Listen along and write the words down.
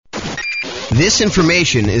This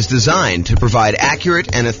information is designed to provide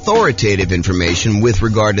accurate and authoritative information with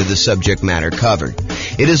regard to the subject matter covered.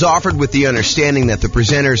 It is offered with the understanding that the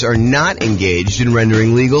presenters are not engaged in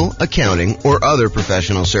rendering legal, accounting, or other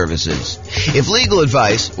professional services. If legal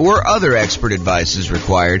advice or other expert advice is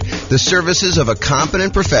required, the services of a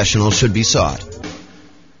competent professional should be sought.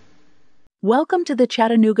 Welcome to the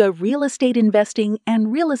Chattanooga Real Estate Investing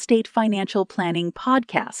and Real Estate Financial Planning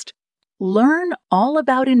podcast. Learn all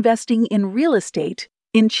about investing in real estate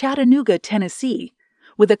in Chattanooga, Tennessee,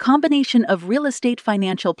 with a combination of real estate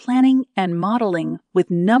financial planning and modeling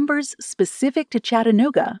with numbers specific to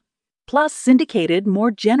Chattanooga, plus syndicated,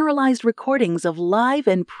 more generalized recordings of live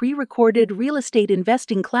and pre-recorded real estate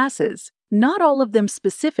investing classes, not all of them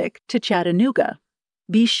specific to Chattanooga.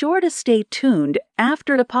 Be sure to stay tuned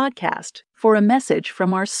after the podcast for a message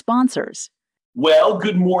from our sponsors. Well,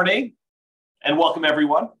 good morning and welcome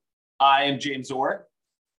everyone. I am James Orr,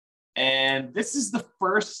 and this is the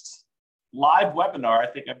first live webinar I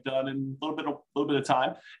think I've done in a little bit of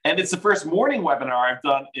time, and it's the first morning webinar I've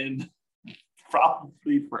done in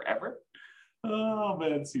probably forever. Oh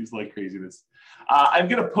man, it seems like craziness. I'm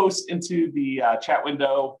going to post into the chat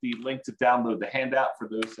window the link to download the handout for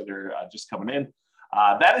those that are just coming in.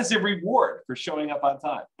 That is a reward for showing up on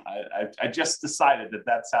time. I just decided that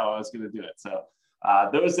that's how I was going to do it. So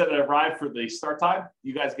those that arrive for the start time,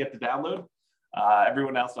 you guys get the download.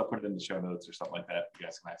 Everyone else, I'll put it in the show notes or something like that. You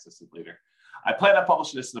guys can access it later. I plan on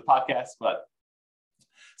publishing this in the podcast,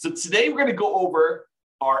 so today we're going to go over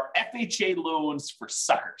our FHA loans for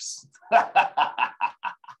suckers.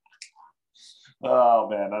 Oh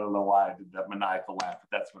man, I don't know why I did that maniacal laugh,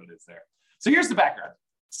 but that's what it is there. So here's the background.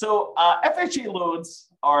 So FHA loans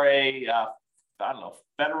are a,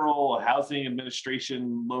 Federal Housing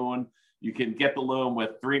Administration loan. You can get the loan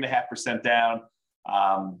with 3.5% down,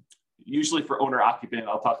 usually for owner-occupant.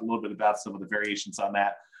 I'll talk a little bit about some of the variations on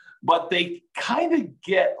that. But they kind of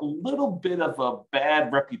get a little bit of a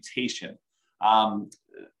bad reputation.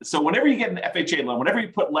 So whenever you get an FHA loan, whenever you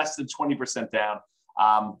put less than 20% down,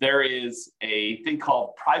 there is a thing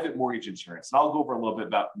called private mortgage insurance. And I'll go over a little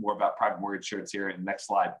bit more about private mortgage insurance here in the next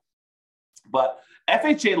slide. But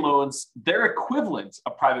FHA loans, their equivalent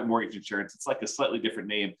of private mortgage insurance, it's like a slightly different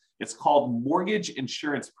name. It's called mortgage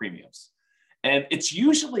insurance premiums. And it's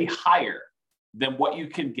usually higher than what you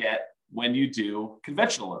can get when you do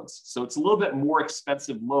conventional loans. So it's a little bit more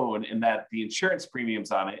expensive loan in that the insurance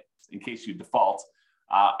premiums on it, in case you default,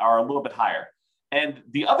 are a little bit higher. And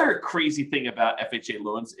the other crazy thing about FHA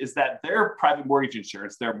loans is that their private mortgage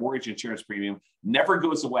insurance, their mortgage insurance premium never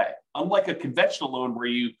goes away. Unlike a conventional loan where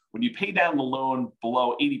when you pay down the loan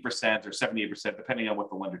below 80% or 78%, depending on what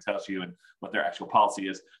the lender tells you and what their actual policy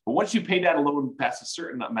is. But once you pay down a loan past a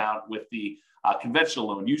certain amount with the conventional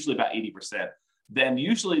loan, usually about 80%, then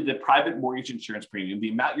usually the private mortgage insurance premium, the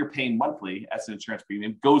amount you're paying monthly as an insurance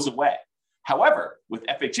premium, goes away. However, with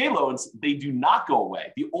FHA loans, they do not go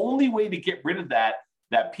away. The only way to get rid of that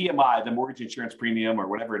PMI, the mortgage insurance premium or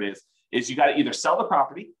whatever it is you got to either sell the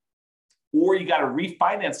property or you got to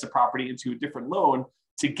refinance the property into a different loan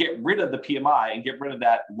to get rid of the PMI and get rid of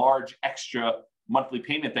that large extra monthly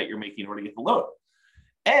payment that you're making in order to get the loan.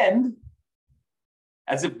 And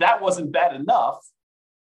as if that wasn't bad enough,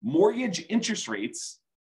 mortgage interest rates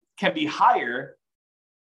can be higher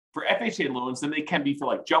for FHA loans than they can be for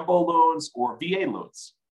like jumbo loans or VA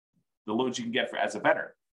loans, the loans you can get as a veteran.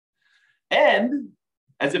 And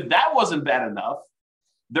as if that wasn't bad enough,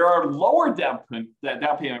 there are lower down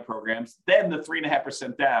payment programs than the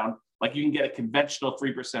 3.5% down. Like you can get a conventional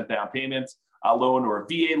 3% down payment loan or a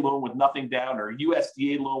VA loan with nothing down or a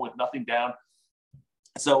USDA loan with nothing down.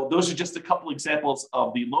 So those are just a couple examples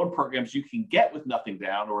of the loan programs you can get with nothing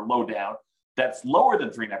down or low down that's lower than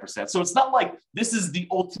 3.5%. So it's not like this is the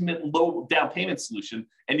ultimate low down payment solution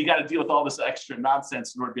and you got to deal with all this extra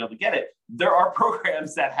nonsense in order to be able to get it. There are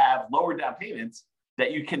programs that have lower down payments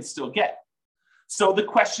that you can still get. So the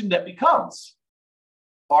question that becomes,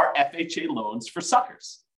 are FHA loans for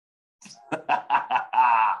suckers?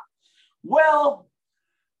 Well,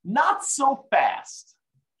 not so fast.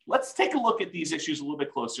 Let's take a look at these issues a little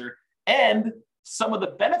bit closer and some of the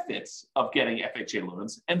benefits of getting FHA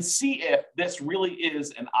loans and see if this really is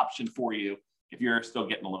an option for you if you're still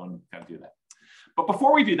getting a loan, kind of do that. But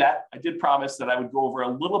before we do that, I did promise that I would go over a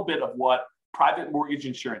little bit of what private mortgage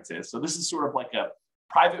insurance is. So this is sort of like a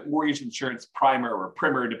private mortgage insurance primer or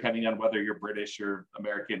primer, depending on whether you're British or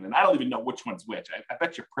American. And I don't even know which one's which. I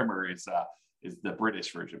bet your primer is the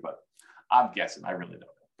British version, but I'm guessing. I really don't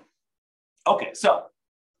know. Okay, so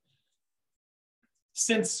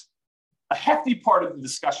since a hefty part of the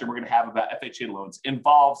discussion we're going to have about FHA loans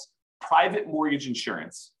involves private mortgage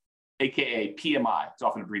insurance AKA PMI. It's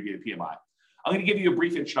often abbreviated PMI. I'm going to give you a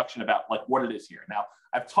brief introduction about like what it is here. Now,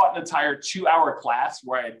 I've taught an entire 2-hour class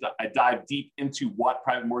where I dive deep into what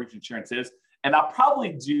private mortgage insurance is. And I'll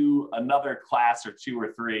probably do another class or 2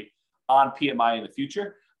 or 3 on PMI in the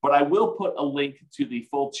future. But I will put a link to the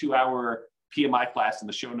full 2-hour PMI class in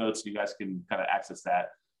the show notes so you guys can kind of access that.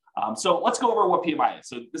 So let's go over what PMI is.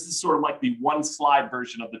 So this is sort of like the 1-slide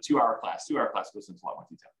version of the 2-hour class. 2-hour class goes into a lot more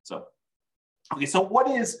detail. So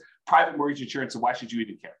what is private mortgage insurance and why should you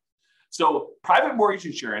even care? So private mortgage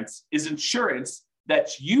insurance is insurance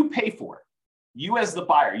that you pay for, you as the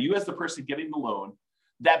buyer, you as the person getting the loan,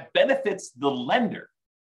 that benefits the lender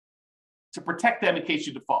to protect them in case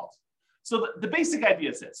you default. So the basic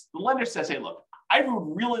idea is this. The lender says, hey, look, I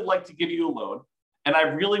would really like to give you a loan, and I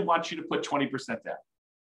really want you to put 20% down.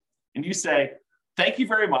 And you say, thank you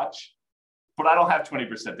very much, but I don't have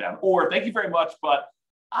 20% down. Or thank you very much, but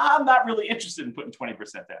I'm not really interested in putting 20%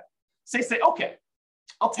 down. So they say, okay,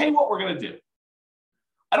 I'll tell you what we're going to do.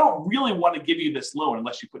 I don't really want to give you this loan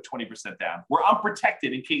unless you put 20% down, where I'm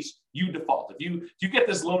protected in case you default. If you get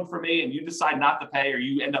this loan from me and you decide not to pay, or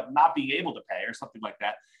you end up not being able to pay or something like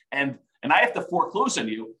that, and I have to foreclose on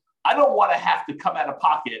you, I don't want to have to come out of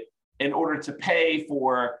pocket in order to pay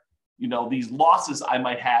for, these losses I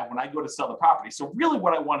might have when I go to sell the property. So really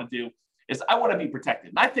what I want to do is I want to be protected.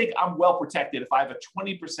 And I think I'm well protected if I have a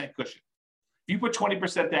 20% cushion. If you put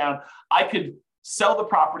 20% down, I could sell the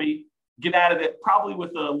property, get out of it, probably with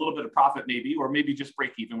a little bit of profit maybe, or maybe just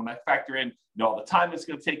break even when I factor in all the time it's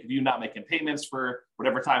going to take of you not making payments for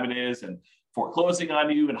whatever time it is, and foreclosing on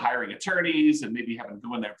you and hiring attorneys and maybe having to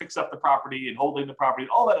go in there and fix up the property and holding the property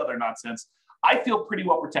and all that other nonsense. I feel pretty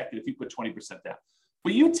well protected if you put 20% down.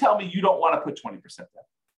 But you tell me you don't want to put 20% down.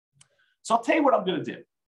 So I'll tell you what I'm going to do.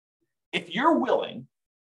 If you're willing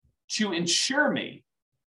to insure me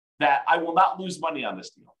that I will not lose money on this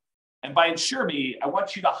deal, and by insure me, I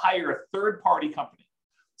want you to hire a third-party company,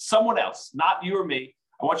 someone else, not you or me.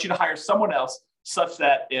 I want you to hire someone else such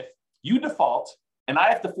that if you default and I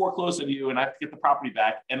have to foreclose on you and I have to get the property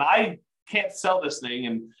back, and I can't sell this thing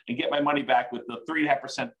and get my money back with the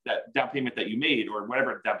 3.5% that down payment that you made, or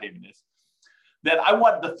whatever down payment is, then I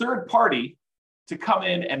want the third party to come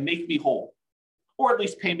in and make me whole, or at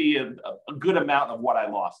least pay me a good amount of what I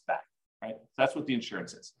lost back, right? That's what the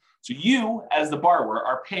insurance is. So you, as the borrower,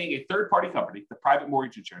 are paying a third-party company, the private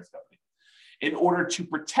mortgage insurance company, in order to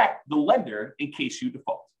protect the lender in case you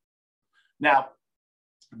default. Now,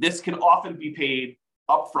 this can often be paid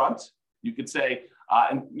upfront. You could say,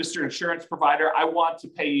 and Mr. Insurance Provider, I want to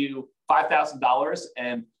pay you $5,000,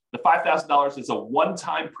 and the $5,000 is a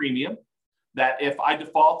one-time premium that if I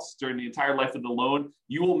default during the entire life of the loan,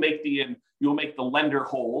 you will make the lender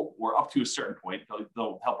whole, or up to a certain point.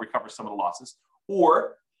 They'll help recover some of the losses.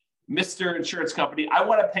 Or Mr. Insurance Company, I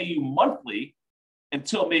want to pay you monthly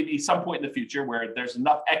until maybe some point in the future where there's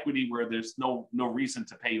enough equity where there's no reason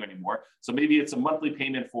to pay you anymore. So maybe it's a monthly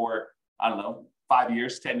payment for, 5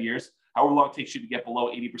 years, 10 years, however long it takes you to get below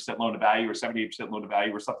 80% loan to value or 78% loan to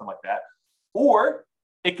value or something like that. Or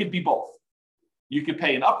it could be both. You could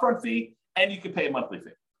pay an upfront fee and you could pay a monthly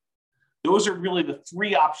fee. Those are really the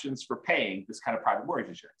 3 options for paying this kind of private mortgage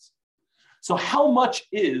insurance. So how much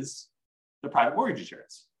is the private mortgage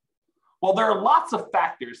insurance? Well, there are lots of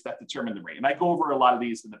factors that determine the rate. And I go over a lot of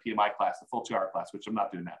these in the PMI class, the full 2-hour class, which I'm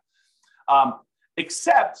not doing now.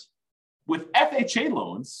 Except with FHA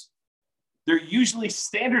loans, they're usually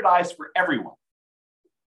standardized for everyone.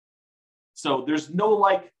 So there's no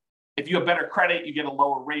if you have better credit, you get a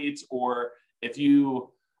lower rate, or if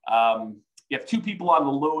you have 2 people on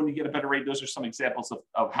the loan, you get a better rate. Those are some examples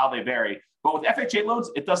of how they vary. But with FHA loans,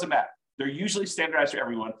 it doesn't matter. They're usually standardized for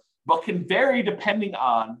everyone, but can vary depending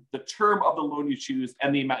on the term of the loan you choose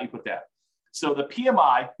and the amount you put down. So the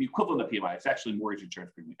PMI, the equivalent of PMI, it's actually mortgage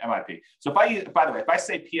insurance premium, MIP. So if I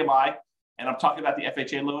say PMI and I'm talking about the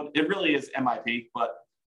FHA loan, it really is MIP, but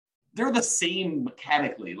they're the same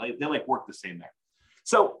mechanically. They work the same there.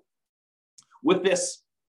 So with this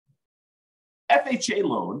FHA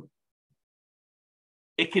loan,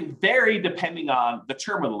 it can vary depending on the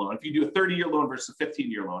term of the loan. If you do a 30-year loan versus a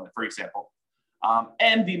 15-year loan, for example,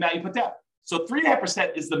 and the amount you put down. So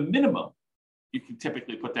 3.5% is the minimum you can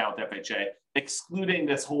typically put down with FHA, excluding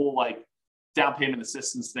this whole down payment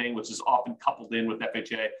assistance thing, which is often coupled in with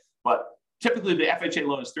FHA. But typically the FHA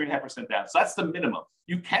loan is 3.5% down. So that's the minimum.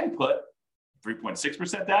 You can put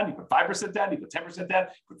 3.6% down, you put 5% down, you put 10% down,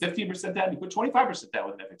 you put 15% down, you put 25% down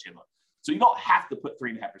with an FHA loan. So you don't have to put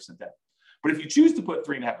 3.5% down. But if you choose to put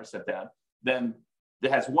 3.5% down, then it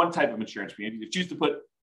has one type of insurance premium. If you choose to put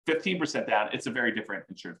 15% down, it's a very different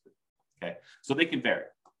insurance premium. Okay, so they can vary.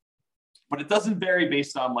 but it doesn't vary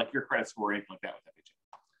based on like your credit score or anything like that with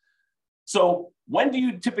FHA. So when do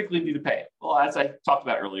you typically need to pay? Well, as I talked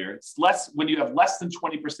about earlier, it's less when you have less than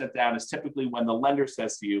 20% down is typically when the lender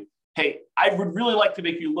says to you, hey, I would really like to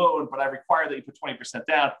make you a loan, but I require that you put 20%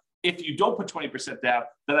 down. If you don't put 20% down,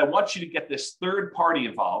 then I want you to get this third party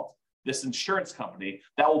involved, this insurance company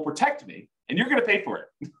that will protect me, and you're going to pay for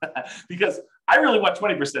it because I really want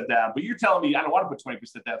 20% down, but you're telling me I don't want to put 20%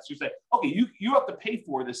 down. So you say, okay, you have to pay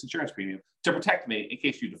for this insurance premium to protect me in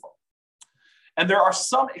case you default. And there are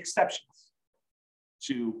some exceptions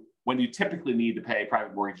to when you typically need to pay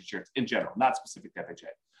private mortgage insurance in general, not specific to FHA.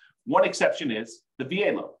 One exception is the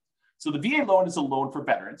VA loan. So the VA loan is a loan for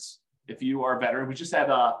veterans. If you are a veteran, we just had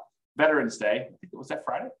Veterans Day. I think it was that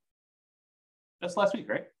Friday. That's last week,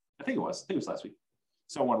 right? I think it was last week.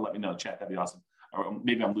 Someone let me know in the chat. That'd be awesome. Or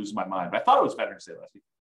maybe I'm losing my mind, but I thought it was Veterans Day last week.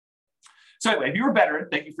 So anyway, if you're a veteran,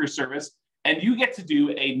 thank you for your service. And you get to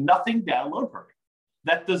do a nothing down loan program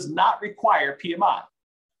that does not require PMI.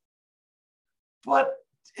 But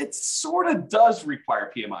it sort of does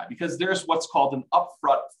require PMI because there's what's called an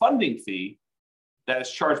upfront funding fee that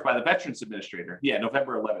is charged by the Veterans Administrator. Yeah,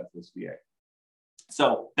 November 11th was VA.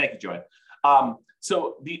 So thank you, Joanne.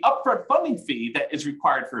 So the upfront funding fee that is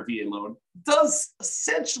required for a VA loan does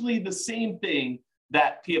essentially the same thing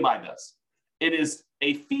that PMI does. It is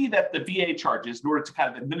a fee that the VA charges in order to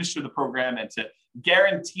kind of administer the program and to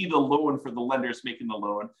guarantee the loan for the lenders making the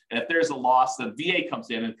loan. And if there's a loss, the VA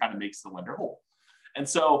comes in and kind of makes the lender whole. And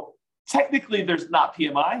so technically there's not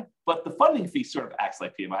PMI, but the funding fee sort of acts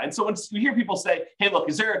like PMI. And so when you hear people say, hey, look,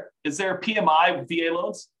 is there PMI with VA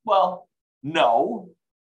loans? Well, no,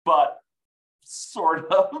 but sort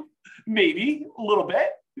of, maybe a little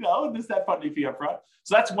bit, there's that funding fee up front.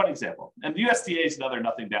 So that's one example. And the USDA is another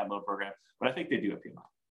nothing down loan program, but I think they do have PMI.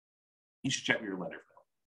 You should check with your lender for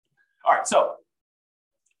that. All right, so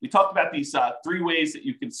we talked about these three ways that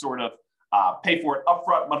you can sort of pay for it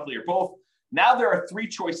upfront, monthly, or both. Now there are three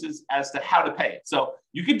choices as to how to pay it. So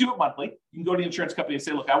you can do it monthly. You can go to the insurance company and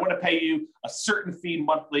say, look, I want to pay you a certain fee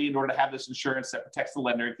monthly in order to have this insurance that protects the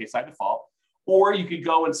lender in case I default. Or you could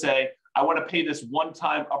go and say, I want to pay this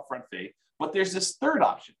one-time upfront fee. But there's this third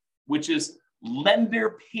option, which is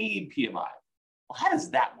lender paid PMI. Well, how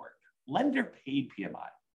does that work? Lender paid PMI.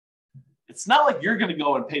 It's not like you're going to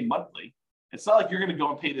go and pay monthly. It's not like you're going to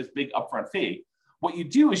go and pay this big upfront fee. What you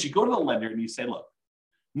do is you go to the lender and you say, look,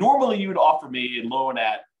 normally you would offer me a loan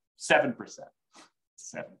at 7%.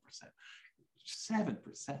 7%.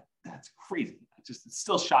 7%. That's crazy. It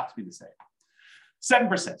still shocks me to say. 7%.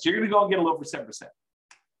 So you're going to go and get a loan for 7%.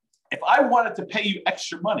 If I wanted to pay you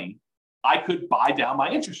extra money, I could buy down my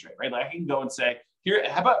interest rate, right? Like I can go and say, here,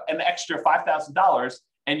 how about an extra $5,000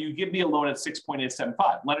 and you give me a loan at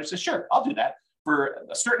 6.875? Lender says, sure, I'll do that for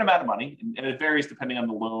a certain amount of money. And it varies depending on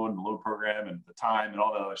the loan program and the time and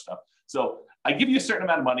all that other stuff. So I give you a certain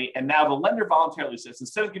amount of money. And now the lender voluntarily says,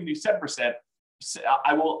 instead of giving you 7%,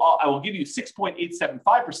 I will give you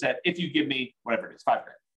 6.875% if you give me whatever it is, $5,000.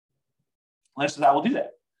 Lender says, I will do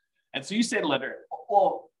that. And so you say to the lender,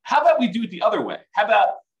 well, how about we do it the other way? How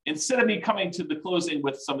about instead of me coming to the closing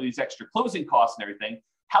with some of these extra closing costs and everything,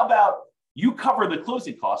 how about you cover the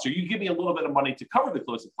closing costs or you give me a little bit of money to cover the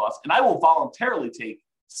closing costs and I will voluntarily take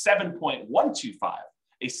 7.125,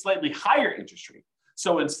 a slightly higher interest rate.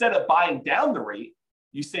 So instead of buying down the rate,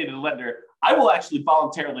 you say to the lender, I will actually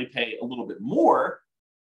voluntarily pay a little bit more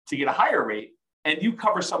to get a higher rate and you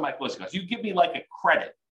cover some of my closing costs. You give me like a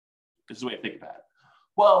credit. This is the way I think about it.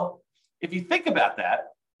 Well, if you think about that,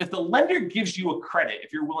 if the lender gives you a credit,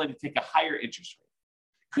 if you're willing to take a higher interest rate,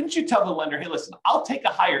 couldn't you tell the lender, hey, listen, I'll take a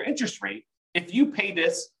higher interest rate if you pay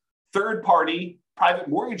this third-party private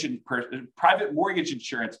mortgage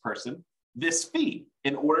insurance person this fee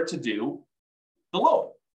in order to do the loan?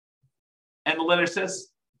 And the lender says,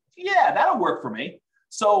 yeah, that'll work for me.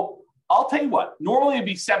 So I'll tell you what, normally it'd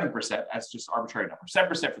be 7%, that's just arbitrary number,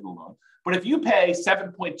 7% for the loan. But if you pay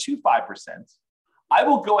 7.25%, I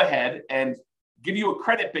will go ahead and give you a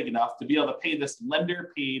credit big enough to be able to pay this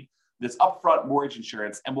lender paid, this upfront mortgage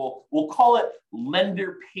insurance, and we'll call it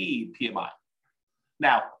lender paid PMI.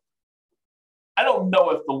 Now, I don't know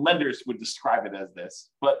if the lenders would describe it as this,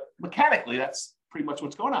 but mechanically, that's pretty much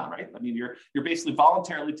what's going on, right? I mean, you're basically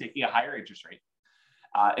voluntarily taking a higher interest rate,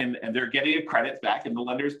 and they're getting a credit back, and the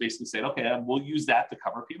lenders basically saying, okay, we'll use that to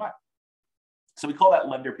cover PMI. So we call that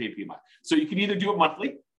lender paid PMI. So you can either do it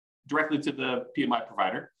monthly directly to the PMI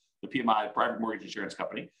provider, the PMI private mortgage insurance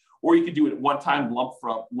company, or you could do it one-time lump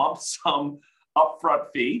sum upfront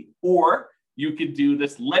fee, or you could do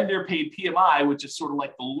this lender paid PMI, which is sort of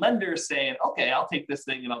like the lender saying, okay, I'll take this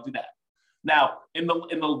thing and I'll do that. Now, in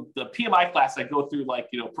the PMI class, I go through like,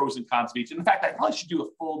 pros and cons of each. And in fact, I probably should do a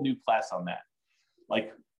full new class on that.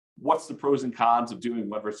 Like, what's the pros and cons of doing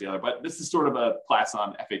one versus the other? But this is sort of a class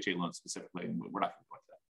on FHA loans specifically, and we're not going to go into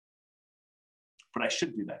that. But I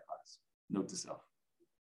should do that class. Note to self.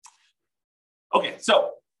 Okay,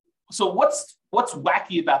 so what's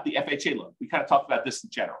wacky about the FHA loan? We kind of talked about this in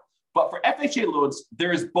general. But for FHA loans,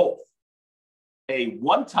 there is both a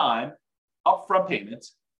one-time upfront payment,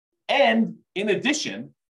 and in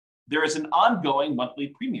addition, there is an ongoing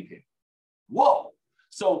monthly premium payment. Whoa.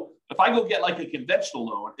 So if I go get like a conventional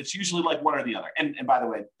loan, it's usually like one or the other. And by the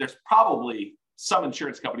way, there's probably some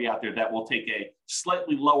insurance company out there that will take a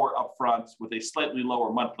slightly lower upfront with a slightly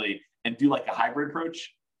lower monthly and do like a hybrid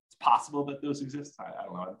approach. It's possible that those exist. I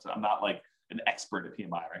don't know. I'm not like an expert at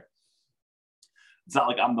PMI, right? It's not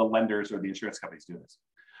like I'm the lenders or the insurance companies doing this.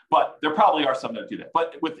 But there probably are some that do that.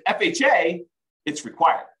 But with FHA, it's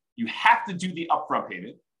required. You have to do the upfront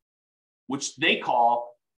payment, which they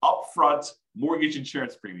call upfront mortgage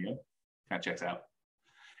insurance premium. Kind of checks out.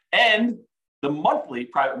 And the monthly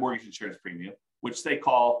private mortgage insurance premium, which they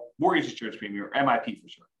call mortgage insurance premium, or MIP for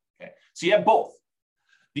short. Okay. So you have both.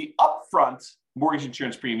 The upfront mortgage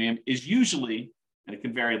insurance premium is usually, and it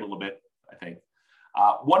can vary a little bit, I think,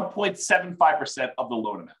 1.75% of the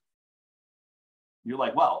loan amount. You're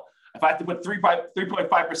like, well, if I have to put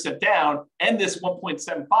 3.5% down and this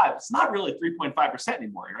 1.75, it's not really 3.5%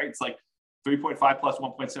 anymore, right? It's like 3.5 plus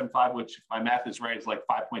 1.75, which if my math is right, is like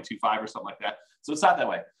 5.25 or something like that. So it's not that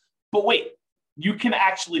way. But wait, you can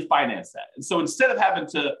actually finance that. And so instead of having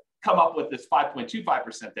to come up with this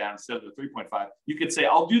 5.25% down instead of the 3.5, you could say,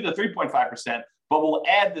 I'll do the 3.5%, but we'll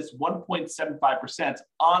add this 1.75%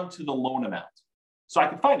 onto the loan amount so I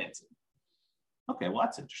can finance it. Okay, well,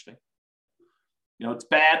 that's interesting. It's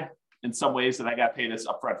bad in some ways that I got to pay this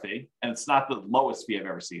upfront fee, and it's not the lowest fee I've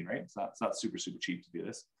ever seen, right? It's not super, super cheap to do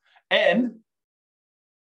this. And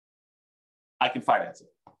I can finance it.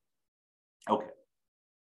 Okay.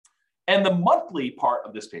 And the monthly part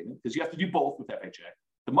of this payment, because you have to do both with FHA,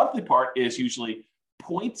 the monthly part is usually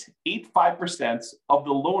 0.85% of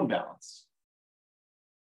the loan balance.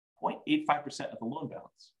 0.85% of the loan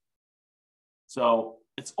balance. So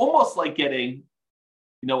it's almost like getting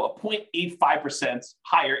a 0.85%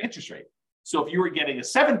 higher interest rate. So if you were getting a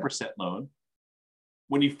 7% loan,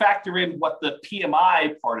 when you factor in what the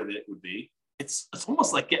PMI part of it would be, it's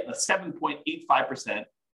almost like getting a 7.85%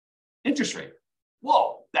 interest rate.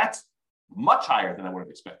 Whoa, that's much higher than I would have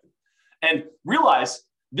expected. And realize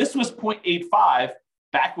this was 0.85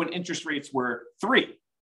 back when interest rates were 3.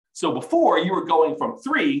 So before you were going from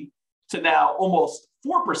 3 to now almost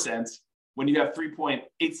 4% when you have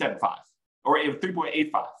 3.875. Or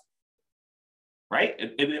 3.85, right?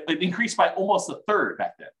 It increased by almost a third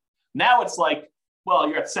back then. Now it's like, well,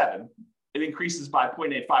 you're at 7. It increases by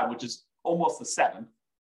 0.85, which is almost a 7.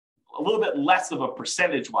 A little bit less of a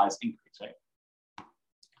percentage-wise increase, right?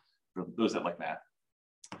 For those that like math.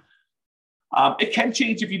 It can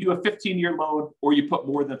change if you do a 15-year loan or you put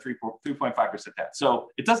more than 3.5% down. So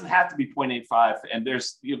it doesn't have to be 0.85. And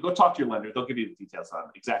go talk to your lender. They'll give you the details on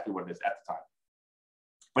exactly what it is at the time.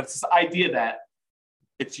 But it's this idea that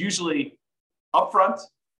it's usually upfront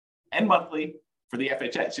and monthly for the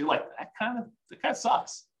FHA. So you're like, that kind of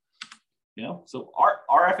sucks. So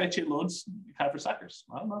our FHA loans kind of for suckers.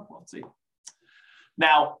 I don't know. We'll see.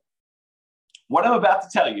 Now, what I'm about to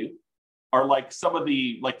tell you are like some of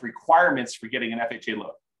the requirements for getting an FHA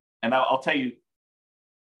loan. And I'll tell you,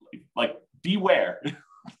 beware.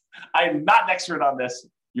 I am not an expert on this.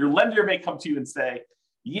 Your lender may come to you and say,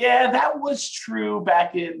 yeah, that was true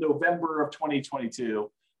back in November of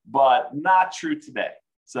 2022, but not true today.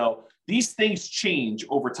 So these things change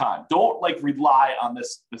over time. Don't rely on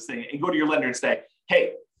this thing and go to your lender and say,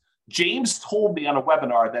 hey, James told me on a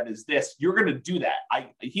webinar that is this. You're going to do that.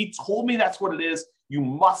 He told me that's what it is. You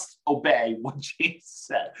must obey what James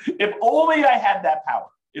said. If only I had that power.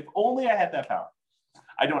 If only I had that power.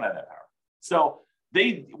 I don't have that power. So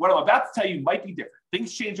what I'm about to tell you might be different.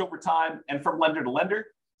 Things change over time and from lender to lender.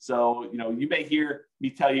 So, you may hear me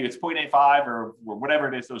tell you it's 0.85 or whatever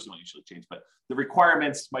it is. Those don't usually change, but the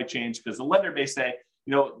requirements might change because the lender may say,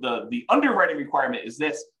 the underwriting requirement is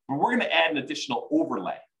this, but we're going to add an additional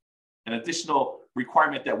overlay, an additional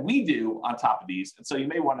requirement that we do on top of these. And so you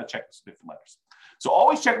may want to check with different lenders. So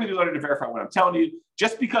always check with your lender to verify what I'm telling you.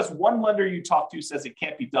 Just because one lender you talk to says it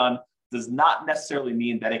can't be done does not necessarily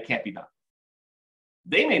mean that it can't be done.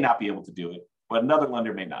 They may not be able to do it, but another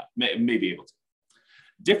lender may be able to.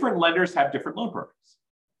 Different lenders have different loan programs.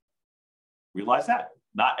 Realize that.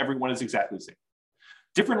 Not everyone is exactly the same.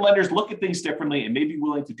 Different lenders look at things differently and may be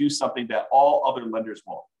willing to do something that all other lenders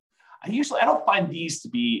won't. I don't find these to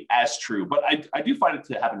be as true, but I do find it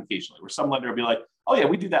to happen occasionally where some lender will be like, oh yeah,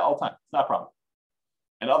 we do that all the time. It's not a problem.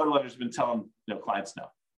 And other lenders have been telling clients no.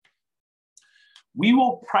 We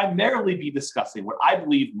will primarily be discussing what I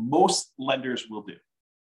believe most lenders will do.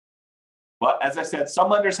 But as I said, some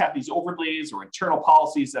lenders have these overlays or internal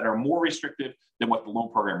policies that are more restrictive than what the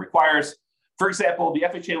loan program requires. For example, the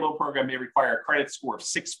FHA loan program may require a credit score of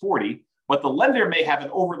 640, but the lender may have an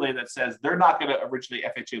overlay that says they're not going to originate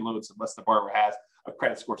FHA loans unless the borrower has a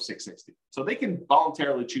credit score of 660. So they can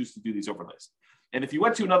voluntarily choose to do these overlays. And if you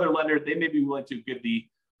went to another lender, they may be willing to give the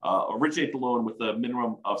originate the loan with a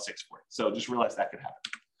minimum of 640. So just realize that could happen.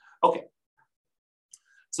 Okay.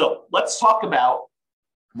 So let's talk about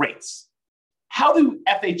rates. How do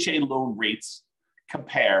FHA loan rates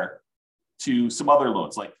compare to some other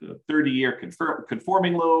loans, like the 30-year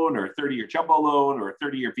conforming loan or 30-year jumbo loan or a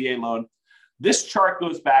 30-year VA loan? This chart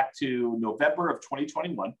goes back to November of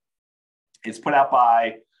 2021. It's put out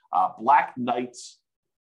by Black Knight.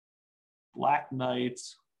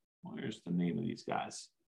 Where's the name of these guys?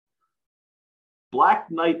 Black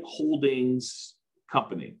Knight Holdings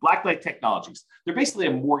Company, Black Knight Technologies. They're basically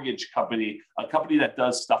a mortgage company, a company that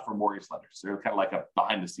does stuff for mortgage lenders. They're kind of like a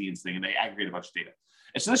behind the scenes thing, and they aggregate a bunch of data.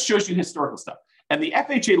 And so this shows you historical stuff. And the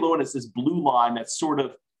FHA loan is this blue line that's sort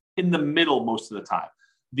of in the middle most of the time.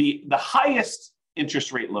 The highest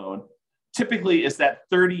interest rate loan typically is that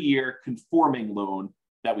 30-year conforming loan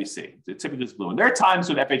that we see. It typically is blue. And there are times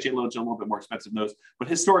when FHA loans are a little bit more expensive than those, but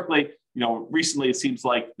historically, recently it seems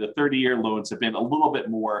like the 30-year loans have been a little bit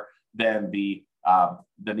more than the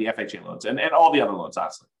FHA loans and all the other loans,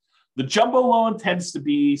 honestly. The jumbo loan tends to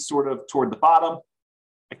be sort of toward the bottom.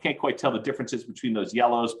 I can't quite tell the differences between those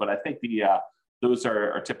yellows, but I think those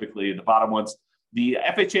are typically the bottom ones. The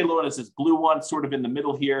FHA loan is this blue one, sort of in the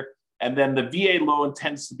middle here. And then the VA loan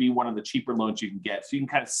tends to be one of the cheaper loans you can get. So you can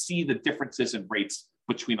kind of see the differences in rates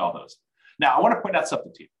between all those. Now, I want to point out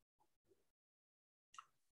something to you.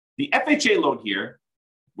 The FHA loan here,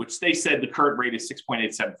 which they said the current rate is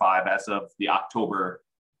 6.875 as of the October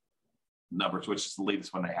numbers, which is the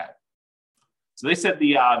latest one they had. So they said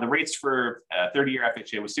the rates for 30-year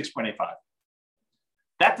FHA was 6.85.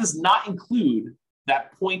 That does not include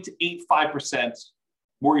that 0.85%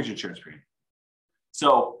 mortgage insurance premium.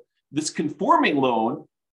 So this conforming loan,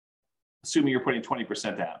 assuming you're putting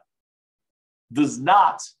 20% down, does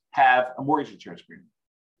not have a mortgage insurance premium.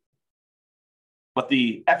 But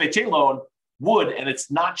the FHA loan would, and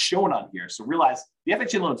it's not shown on here. So realize the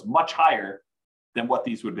FHA loan is much higher than what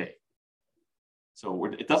these would be. So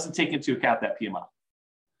it doesn't take into account that PMI.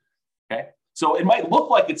 Okay. So it might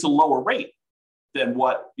look like it's a lower rate than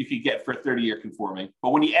what you could get for a 30-year conforming, but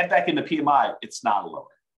when you add back in the PMI, it's not a lower.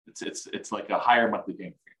 It's like a higher monthly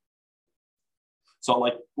payment. So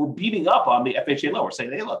like we're beating up on the FHA loan. We're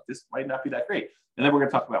saying, hey, look, this might not be that great. And then we're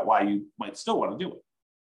going to talk about why you might still want to do it.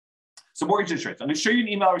 So mortgage insurance. I'm going to show you an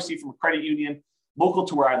email I received from a credit union local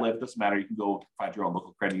to where I live. It doesn't matter. You can go find your own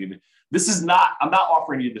local credit union. I'm not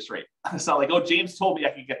offering you this rate. It's not like, oh, James told me I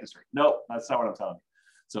could get this rate. No, that's not what I'm telling you.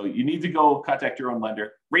 So you need to go contact your own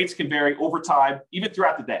lender. Rates can vary over time, even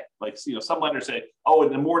throughout the day. Like, some lenders say, oh,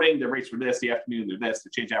 in the morning, the rates were this, the afternoon, they're this, they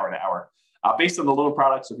change hour to hour. Based on the loan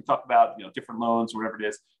products, so if we talk about different loans or whatever it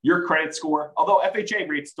is, your credit score, although FHA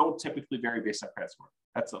rates don't typically vary based on credit score.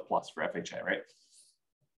 That's a plus for FHA, right?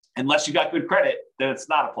 Unless you got good credit, then it's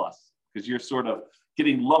not a plus because you're sort of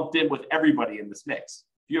getting lumped in with everybody in this mix.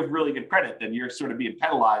 If you have really good credit, then you're sort of being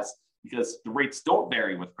penalized because the rates don't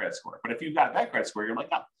vary with credit score. But if you've got a bad credit score, you're like,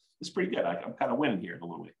 oh, this is pretty good. I'm kind of winning here in a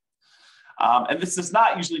little way. And this does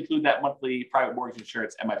not usually include that monthly private mortgage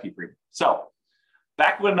insurance MIP premium. So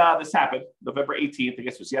back when this happened, November 18th, I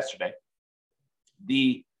guess it was yesterday,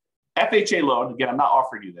 the FHA loan, again, I'm not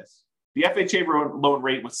offering you this. The FHA loan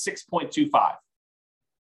rate was 6.25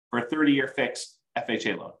 for a 30-year fixed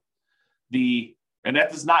FHA loan. And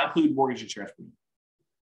that does not include mortgage insurance premium.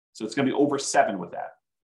 So it's going to be over 7 with that.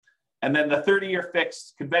 And then the 30-year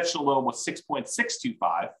fixed conventional loan was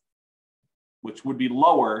 6.625, which would be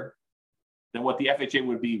lower than what the FHA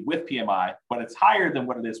would be with PMI, but it's higher than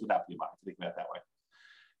what it is without PMI, think about it that way.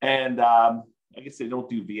 And I guess they don't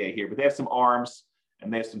do VA here, but they have some ARMs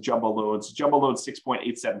and they have some jumbo loans. Jumbo loan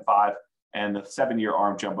 6.875 and the 7-year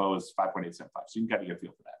ARM jumbo is 5.875. So you can kind of get a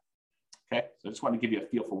feel for that. Okay, so I just want to give you a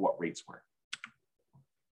feel for what rates were.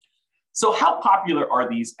 So how popular are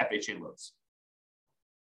these FHA loans?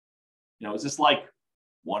 Is this like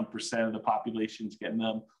 1% of the population's getting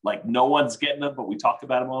them? Like no one's getting them, but we talk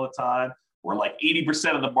about them all the time? Or like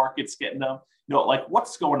 80% of the market's getting them? Like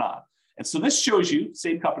what's going on? And so this shows you,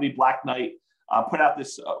 same company, Black Knight, put out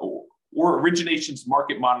this or Originations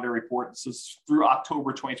Market Monitor report. This is through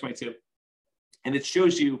October 2022. And it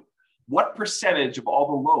shows you what percentage of all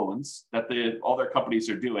the loans that all their companies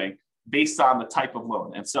are doing based on the type of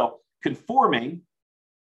loan. And so conforming,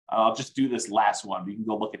 I'll just do this last one. You can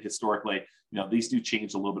go look at historically. These do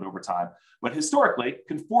change a little bit over time. But historically,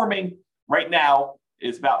 conforming right now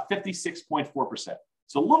is about 56.4%.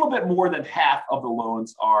 So a little bit more than half of the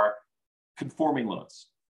loans are conforming loans,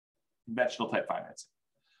 conventional type financing.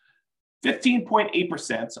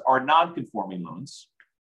 15.8% are non-conforming loans.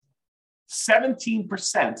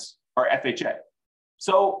 17% are FHA.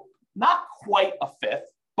 So not quite a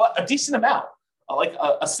fifth, but a decent amount, like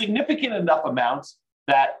a significant enough amount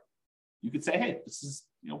that you could say, hey, this is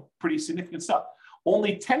pretty significant stuff.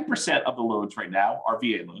 Only 10% of the loans right now are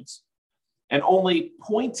VA loans, and only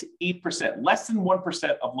 0.8%, less than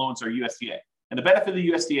 1% of loans are USDA. And the benefit of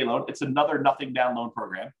the USDA loan, it's another nothing down loan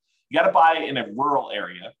program. You got to buy in a rural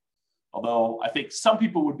area, although I think some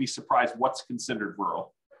people would be surprised what's considered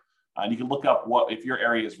rural. And you can look up if your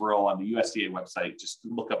area is rural on the USDA website. Just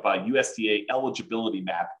look up a USDA eligibility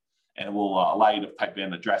map, and it will allow you to type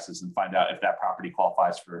in addresses and find out if that property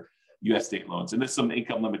qualifies for USDA loans. And there's some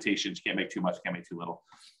income limitations. You can't make too much, can't make too little.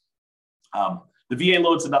 The VA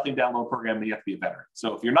loan's a nothing down loan program, and you have to be a veteran.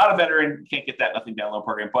 So if you're not a veteran, you can't get that nothing down loan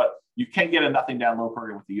program, but you can get a nothing down loan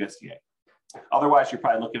program with the USDA. Otherwise, you're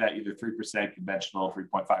probably looking at either 3% conventional,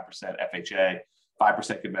 3.5% FHA,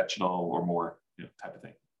 5% conventional or more, type of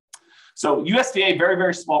thing. So USDA, very,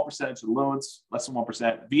 very small percentage of the loans, less than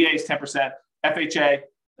 1%. VA is 10%. FHA,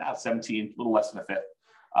 17, a little less than a fifth,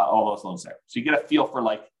 all those loans there. So you get a feel for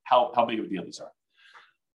how big of a deal these are.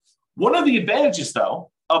 One of the advantages,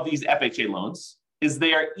 though, of these FHA loans is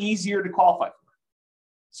they are easier to qualify for.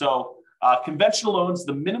 So conventional loans,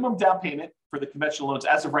 the minimum down payment for the conventional loans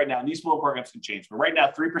as of right now, and these loan programs can change, but right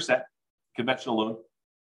now, 3% conventional loan.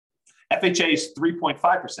 FHA is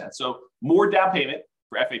 3.5%. So more down payment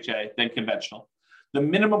for FHA than conventional. The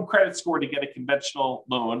minimum credit score to get a conventional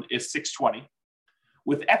loan is 620.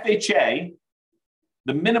 With FHA,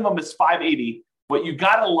 the minimum is 580, but you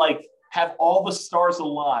got to have all the stars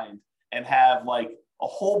aligned and have a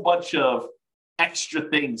whole bunch of extra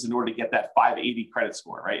things in order to get that 580 credit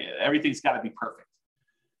score, right? Everything's got to be perfect.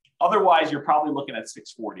 Otherwise, you're probably looking at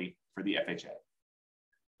 640 for the FHA.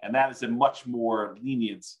 And that is a much more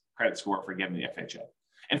lenient credit score for getting the FHA.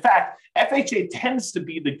 In fact, FHA tends to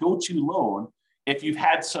be the go-to loan if you've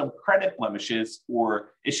had some credit blemishes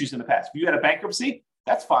or issues in the past. If you had a bankruptcy,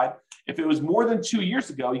 that's fine. If it was more than 2 years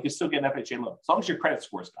ago, you can still get an FHA loan, as long as your credit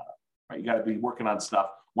score's gone up, right? You got to be working on stuff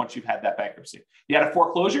once you've had that bankruptcy. You had a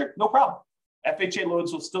foreclosure, no problem. FHA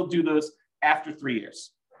loans will still do those after 3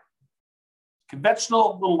 years.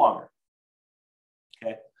 Conventional, a little longer.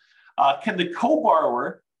 Okay. Can the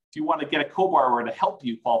co-borrower, if you want to get a co-borrower to help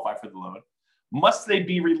you qualify for the loan, must they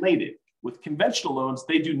be related? With conventional loans,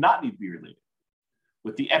 they do not need to be related.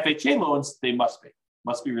 With the FHA loans, they must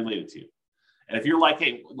be related to you. And if you're like,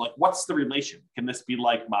 hey, what's the relation? Can this be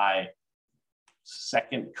like my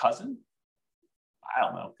second cousin? I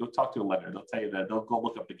don't know. Go talk to a lender. They'll tell you that. They'll go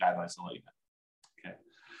look up the guidelines and let you know. Okay.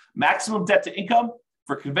 Maximum debt to income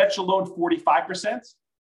for conventional loan, 45%.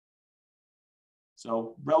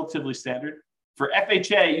 So relatively standard. For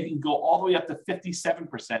FHA, you can go all the way up to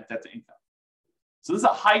 57% debt to income. So this is a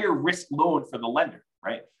higher risk loan for the lender,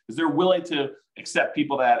 right? Because they're willing to accept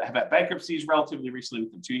people that have had bankruptcies relatively recently,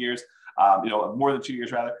 within 2 years, more than 2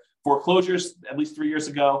 years rather. Foreclosures, at least 3 years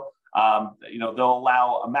ago, they'll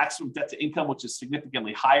allow a maximum debt to income, which is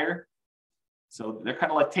significantly higher. So they're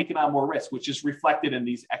kind of taking on more risk, which is reflected in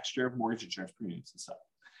these extra mortgage insurance premiums and stuff.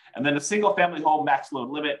 And then the single family home max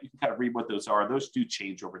loan limit, you can kind of read what those are. Those do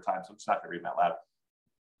change over time, so I'm just not going to read them out loud.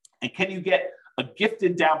 And can you get a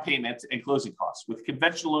gifted down payment and closing costs? With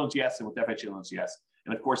conventional loans, yes, and with FHA loans, yes.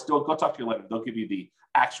 And of course, go talk to your lender. They'll give you the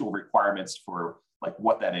actual requirements for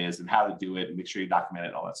what that is and how to do it and make sure you document it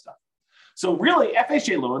and all that stuff. So really,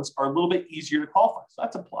 FHA loans are a little bit easier to qualify. So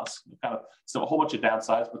that's a plus. So a whole bunch of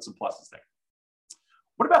downsides, but some pluses there.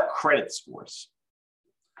 What about credit scores?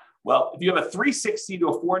 Well, if you have a 360 to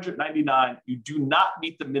a 499, you do not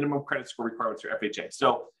meet the minimum credit score requirements for FHA.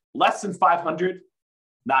 So less than 500,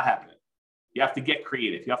 not happening. You have to get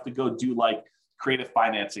creative. You have to go do creative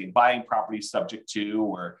financing, buying properties subject to,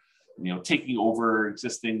 or taking over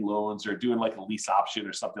existing loans, or doing a lease option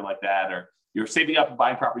or something like that, or you're saving up and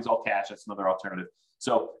buying properties all cash. That's another alternative.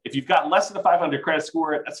 So if you've got less than a 500 credit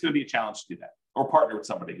score, that's going to be a challenge to do that, or partner with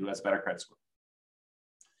somebody who has a better credit score.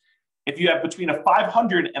 If you have between a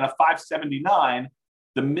 500 and a 579,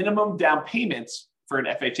 the minimum down payments for an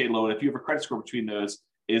FHA loan, if you have a credit score between those,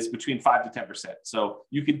 is between 5 to 10%. So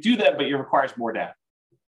you can do that, but it requires more down.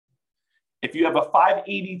 If you have a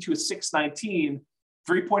 580 to a 619,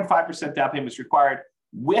 3.5% down payment is required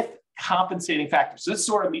with compensating factors. So this is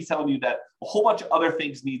sort of me telling you that a whole bunch of other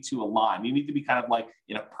things need to align. You need to be kind of like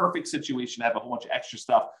in a perfect situation, have a whole bunch of extra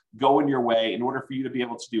stuff going your way in order for you to be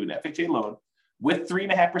able to do an FHA loan with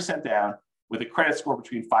 3.5% down with a credit score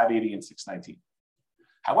between 580 and 619.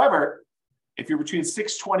 However, if you're between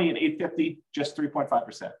 620 and 850, just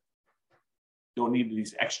 3.5%. Don't need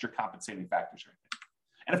these extra compensating factors or anything.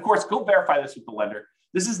 And of course, go verify this with the lender.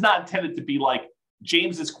 This is not intended to be like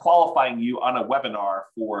James is qualifying you on a webinar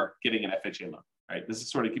for getting an FHA loan, right? This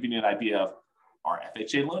is sort of giving you an idea of, are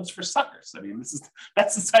FHA loans for suckers? I mean,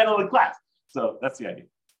 that's the title of the class. So that's the idea.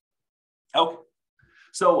 Okay.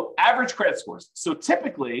 So average credit scores. So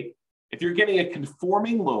typically, if you're getting a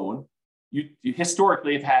conforming loan, you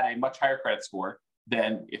historically have had a much higher credit score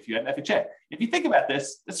than if you had an FHA. If you think about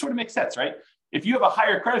this, this sort of makes sense, right? If you have a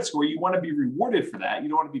higher credit score, you want to be rewarded for that. You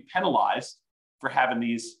don't want to be penalized for having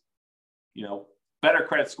these, better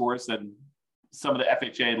credit scores than some of the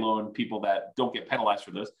FHA loan people that don't get penalized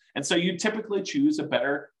for those. And so you typically choose a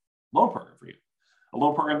better loan program for you, a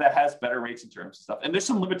loan program that has better rates and terms and stuff. And there's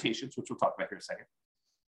some limitations, which we'll talk about here in a second.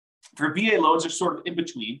 For VA loans, they're sort of in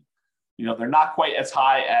between. They're not quite as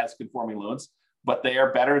high as conforming loans, but they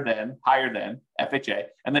are higher than FHA.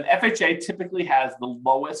 And then FHA typically has the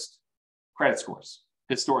lowest credit scores,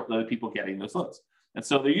 historically, the people getting those loans. And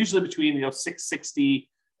so they're usually between 660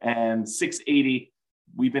 and 680.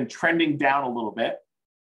 We've been trending down a little bit,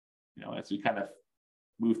 as we kind of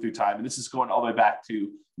move through time. And this is going all the way back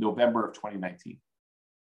to November of 2019.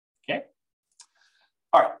 Okay.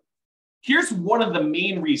 All right. Here's one of the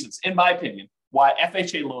main reasons, in my opinion, why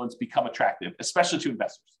FHA loans become attractive, especially to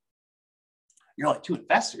investors. You're like, to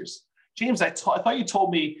investors? James, I thought you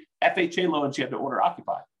told me FHA loans you have to owner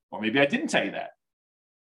occupy. Or maybe I didn't tell you that.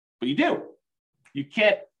 But you do. You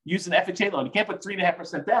can't use an FHA loan. You can't put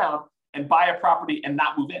 3.5% down and buy a property and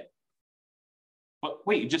not move in. But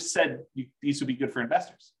wait, you just said these would be good for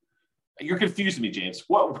investors. You're confusing me, James.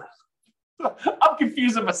 What? I'm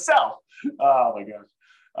confusing myself. Oh my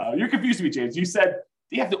gosh. You're confusing me, James. You said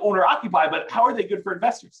they have to own or occupy, but how are they good for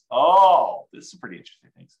investors? Oh, this is pretty interesting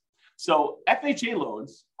things. So FHA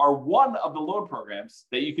loans are one of the loan programs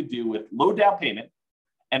that you could do with low down payment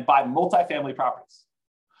and buy multifamily properties.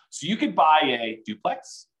 So you could buy a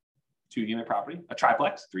duplex, 2-unit property, a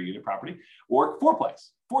triplex, 3-unit property, or fourplex,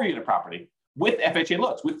 4-unit property with FHA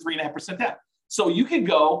loans with 3.5% down. So you can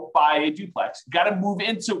go buy a duplex, got to move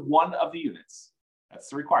into one of the units. That's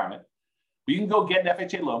the requirement. But you can go get an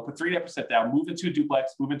FHA loan, put 3.5% down, move into a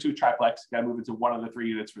duplex, move into a triplex, got to move into one of the 3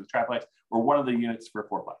 units for the triplex or one of the units for a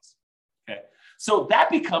fourplex. Okay. So that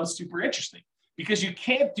becomes super interesting because you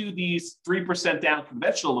can't do these 3% down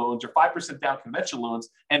conventional loans or 5% down conventional loans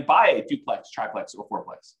and buy a duplex, triplex, or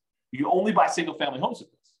fourplex. You can only buy single family homes with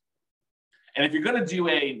this. And if you're going to do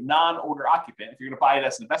a non-owner occupant, if you're going to buy it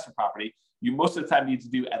as an investment property, you most of the time need to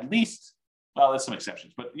do at least, well, there's some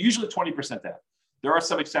exceptions, but usually 20% down. There are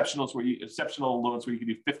some exceptional loans where you can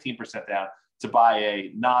do 15% down to buy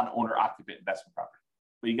a non-owner occupant investment property.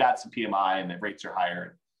 But you got some PMI and the rates are higher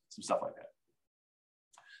and some stuff like that.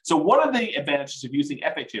 So one of the advantages of using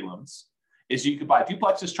FHA loans is you could buy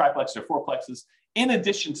duplexes, triplexes, or fourplexes in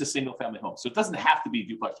addition to single family homes. So it doesn't have to be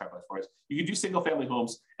duplex, triplex, fourplex. You can do single family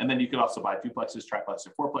homes, and then you can also buy duplexes, triplexes,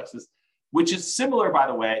 or fourplexes, which is similar, by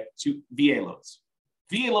the way, to VA loans.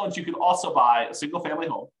 VA loans, you can also buy a single family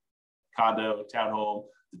home, condo, townhome,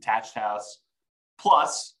 detached house.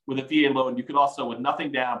 Plus, with a VA loan, you could also, with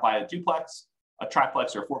nothing down, buy a duplex, a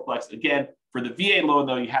triplex, or a fourplex. Again, for the VA loan,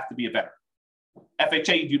 though, you have to be a veteran.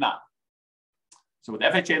 FHA, you do not. So with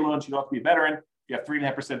FHA loans, you don't have to be a veteran. You have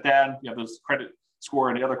 3.5% down. You have those credit score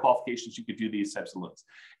and the other qualifications. You could do these types of loans.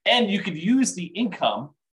 And you could use the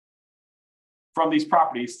income from these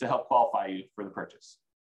properties to help qualify you for the purchase.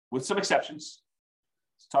 With some exceptions.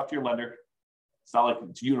 So talk to your lender. It's not like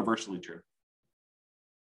it's universally true.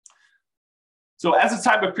 So as the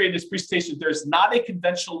time of creating this presentation, there's not a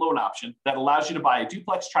conventional loan option that allows you to buy a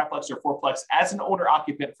duplex, triplex, or fourplex as an owner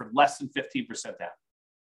occupant for less than 15% down.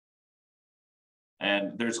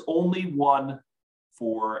 And there's only one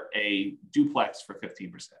for a duplex for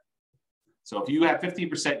 15%. So if you have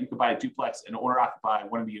 15%, you can buy a duplex and owner occupy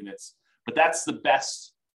one of the units, but that's the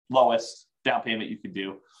best, lowest down payment you can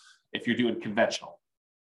do if you're doing conventional.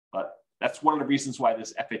 But that's one of the reasons why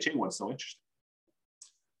this FHA one's so interesting.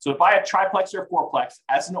 So to buy a triplex or a fourplex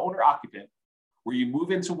as an owner occupant, where you move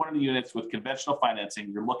into one of the units with conventional financing,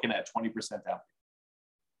 you're looking at 20% down payment.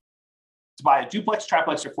 To buy a duplex,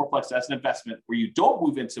 triplex, or fourplex as an investment where you don't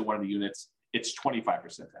move into one of the units, it's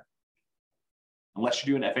 25% down, unless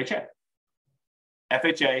you're doing FHA.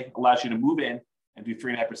 FHA allows you to move in and do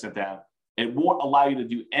 3.5% down. It won't allow you to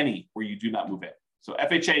do any where you do not move in. So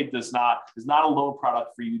FHA is not a loan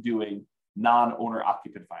product for you doing non-owner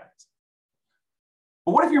occupant financing.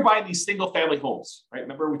 But what if you're buying these single family homes, right?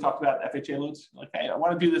 Remember we talked about FHA loans? Like, hey, I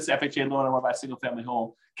want to do this FHA loan. I want to buy a single family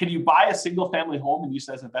home. Can you buy a single family home and use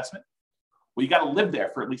it as an investment? Well, you got to live there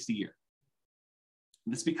for at least a year.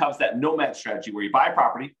 And this becomes that nomad strategy where you buy a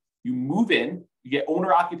property, you move in, you get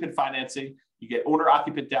owner occupant financing, you get owner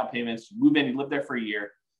occupant down payments, you move in, you live there for a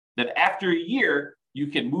year. Then after a year, you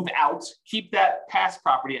can move out, keep that past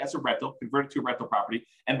property as a rental, convert it to a rental property,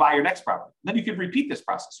 and buy your next property. Then you can repeat this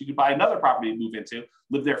process. You could buy another property to move into,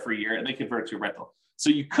 live there for a year, and then convert it to a rental. So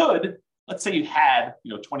you could, let's say you had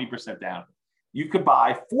 20% down. You could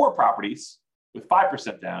buy 4 properties with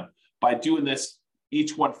 5% down by doing this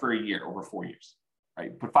each one for a year over 4 years.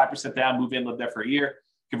 Right? Put 5% down, move in, live there for a year,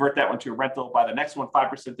 convert that one to a rental, buy the next one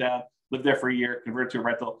 5% down, live there for a year, convert it to a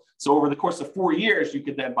rental. So over the course of 4 years, you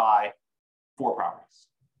could then buy 4 properties.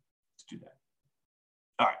 Let's do that.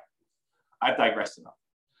 All right. I've digressed enough.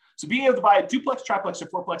 So being able to buy a duplex, triplex, or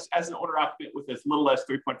fourplex as an owner occupant with as little as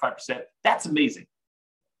 3.5%, that's amazing.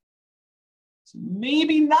 So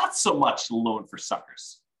maybe not so much the loan for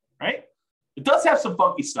suckers, right? It does have some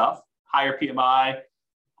funky stuff, higher PMI,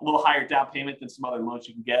 a little higher down payment than some other loans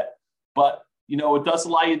you can get. But, it does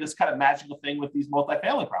allow you this kind of magical thing with these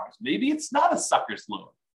multifamily properties. Maybe it's not a sucker's loan.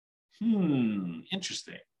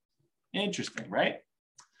 Interesting. Interesting, right?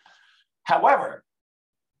 However,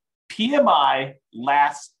 PMI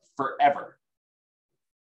lasts forever.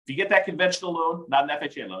 If you get that conventional loan, not an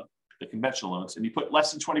FHA loan, the conventional loans, and you put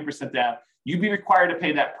less than 20% down, you'd be required to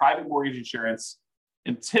pay that private mortgage insurance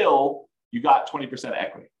until you got 20%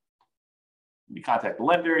 equity. You contact the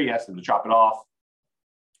lender, you ask them to drop it off.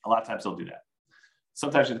 A lot of times they'll do that.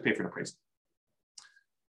 Sometimes you have to pay for an appraisal.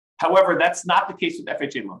 However, that's not the case with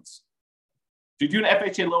FHA loans. If you do an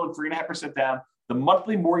FHA loan, 3.5% down, the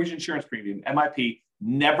monthly mortgage insurance premium, MIP,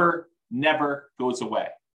 never goes away.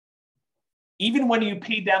 Even when you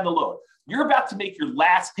pay down the loan, you're about to make your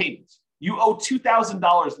last payment. You owe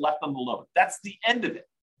 $2,000 left on the loan. That's the end of it.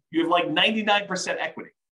 You have like 99%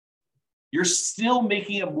 equity. You're still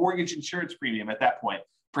making a mortgage insurance premium at that point,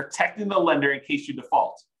 protecting the lender in case you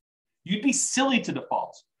default. You'd be silly to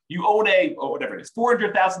default. You own whatever it is,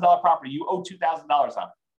 $400,000 property. You owe $2,000 on it.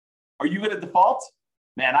 Are you going to default?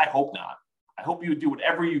 Man, I hope not. I hope you would do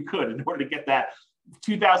whatever you could in order to get that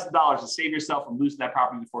 $2,000 to save yourself from losing that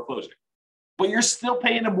property to foreclosure. But you're still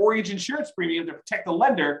paying a mortgage insurance premium to protect the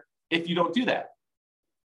lender if you don't do that.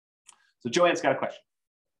 So Joanne's got a question.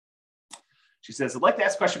 She says, I'd like to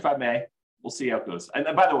ask a question if I may. We'll see how it goes. And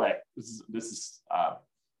by the way, this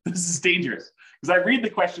is dangerous because I read the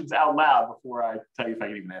questions out loud before I tell you if I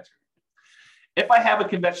can even answer it. If I have a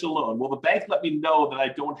conventional loan, will the bank let me know that I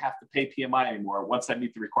don't have to pay PMI anymore once I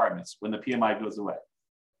meet the requirements when the PMI goes away?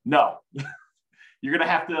 No. You're going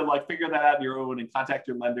to have to figure that out on your own and contact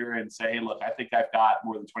your lender and say, hey, look, I think I've got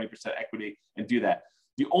more than 20% equity and do that.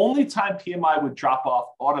 The only time PMI would drop off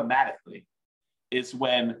automatically is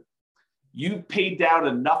when you paid down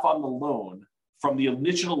enough on the loan from the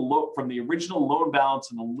original loan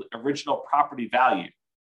balance and the original property value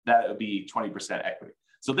that it would be 20% equity.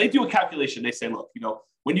 So they do a calculation. They say, look,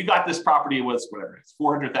 when you got this property, it was whatever it's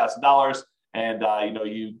 $400,000, and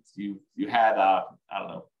you had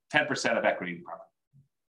 10% of equity in the property.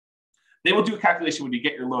 They will do a calculation when you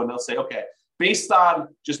get your loan. They'll say, okay, based on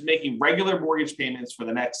just making regular mortgage payments for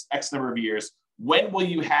the next X number of years, when will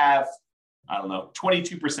you have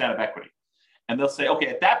 22% of equity? And they'll say, okay,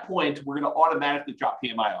 at that point, we're going to automatically drop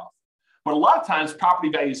PMI off. But a lot of times, property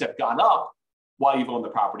values have gone up while you've owned the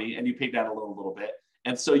property, and you paid down a loan a little bit.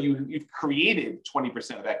 And so you've created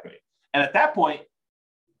 20% of equity. And at that point,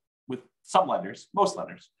 with some lenders, most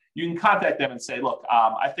lenders, you can contact them and say, look,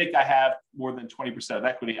 I think I have more than 20% of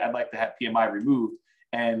equity. I'd like to have PMI removed.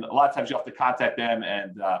 And a lot of times you have to contact them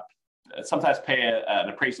and sometimes pay an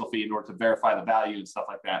appraisal fee in order to verify the value and stuff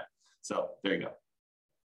like that. So there you go.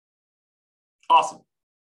 Awesome.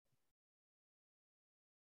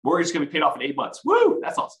 Mortgage is going to be paid off in 8 months. Woo!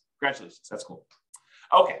 That's awesome. Congratulations. That's cool.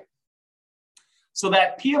 Okay. So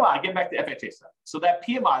that PMI, getting back to FHA stuff. So that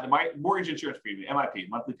PMI, the mortgage insurance premium, MIP,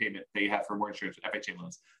 monthly payment that you have for mortgage insurance, FHA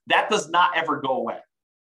loans, that does not ever go away,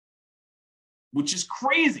 which is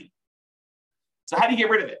crazy. So how do you get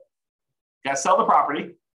rid of it? You got to sell the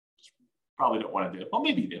property. Probably don't want to do it. Well,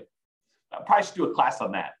 maybe you do. Probably should do a class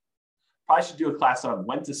on that. Probably should do a class on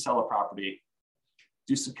when to sell a property,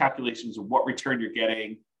 do some calculations of what return you're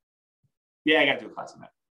getting. Yeah, I got to do a class on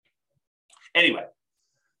that. Anyway,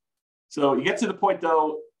 so you get to the point,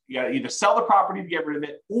 though, you got to either sell the property to get rid of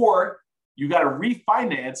it, or you got to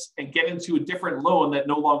refinance and get into a different loan that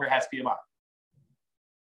no longer has PMI.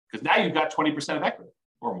 Because now you've got 20% of equity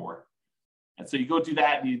or more. And so you go do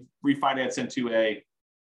that and you refinance into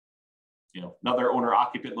another owner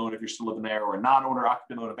occupant loan if you're still living there, or a non-owner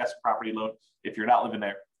occupant loan, investment property loan if you're not living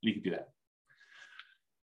there. You can do that.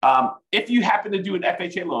 If you happen to do an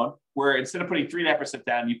FHA loan where instead of putting 3.5%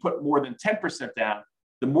 down, you put more than 10% down,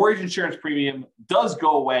 the mortgage insurance premium does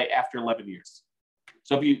go away after 11 years.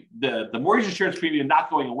 So if the mortgage insurance premium not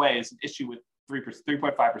going away is an issue with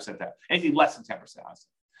 3.5% down, anything less than 10%, honestly.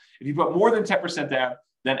 If you put more than 10% down,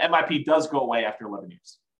 then MIP does go away after 11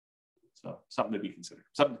 years. So something to be considered,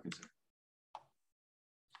 something to consider.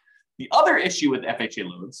 The other issue with FHA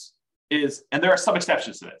loans is, and there are some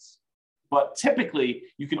exceptions to this, but typically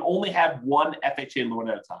you can only have one FHA loan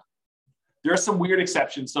at a time. There are some weird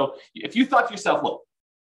exceptions. So if you thought to yourself, look,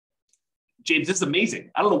 James, this is amazing.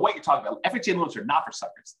 I don't know what you're talking about. FHA loans are not for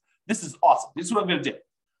suckers. This is awesome. This is what I'm going to do.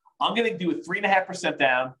 I'm going to do a 3.5%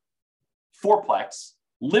 down fourplex,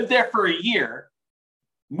 live there for a year,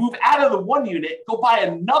 move out of the one unit, go buy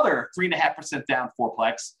another 3.5% down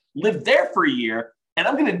fourplex, live there for a year, and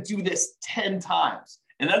I'm going to do this 10 times.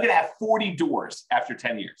 And I'm going to have 40 doors after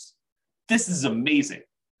 10 years. This is amazing.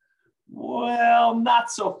 Well, not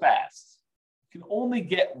so fast. You can only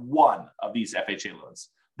get one of these FHA loans.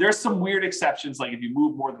 There's some weird exceptions, like if you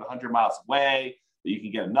move more than 100 miles away, that you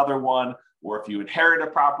can get another one. Or if you inherit a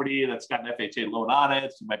property that's got an FHA loan on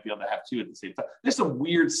it, you might be able to have two at the same time. There's some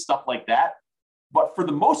weird stuff like that. But for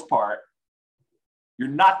the most part, you're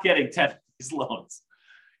not getting 10 of these loans.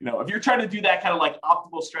 If you're trying to do that kind of like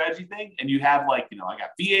optimal strategy thing, and you have like, I got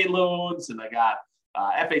VA loans and I got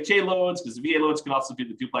FHA loans, because the VA loans can also do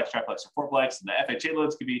the duplex, triplex, or fourplex, and the FHA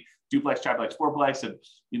loans can be duplex, triplex, fourplex. And,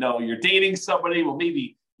 you're dating somebody, well,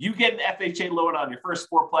 maybe you get an FHA loan on your first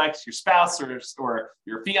fourplex, your spouse or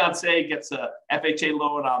your fiance gets a FHA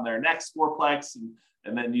loan on their next fourplex,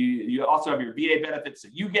 and then you also have your VA benefits. So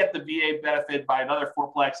you get the VA benefit by another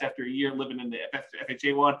fourplex after a year living in the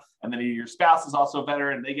FHA one, and then your spouse is also a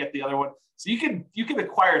veteran and they get the other one. So you can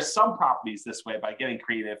acquire some properties this way by getting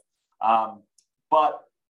creative, but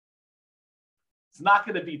it's not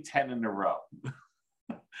going to be 10 in a row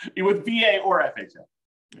with VA or FHA.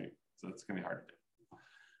 Right? So it's going to be hard to do.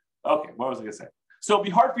 Okay, what was I going to say? So it'd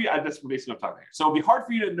be hard for you. That's basically what I'm talking about here. So it'd be hard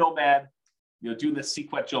for you to nomad, doing this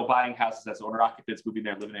sequential buying houses as owner occupants, moving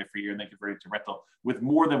there, living there for a year, and then converting to rental with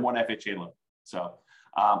more than one FHA loan. So,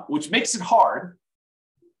 which makes it hard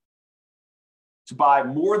to buy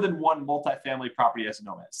more than one multifamily property as a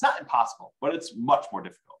nomad. It's not impossible, but it's much more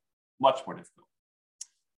difficult. Much more difficult.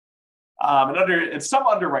 And some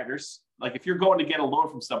underwriters, like if you're going to get a loan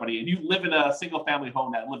from somebody and you live in a single family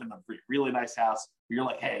home that live in a really nice house, you're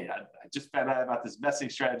like, hey, I just found out about this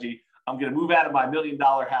vesting strategy. I'm going to move out of my $1 million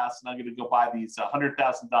house and I'm going to go buy these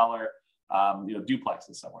 $100,000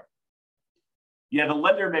 duplexes somewhere. Yeah, the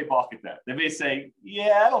lender may balk at that. They may say,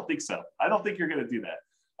 yeah, I don't think so. I don't think you're going to do that.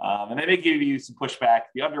 And they may give you some pushback.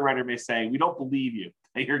 The underwriter may say, we don't believe you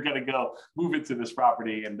that you're going to go move into this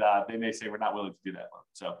property. And they may say, we're not willing to do that loan.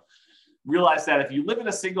 So realize that if you live in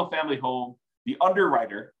a single family home, the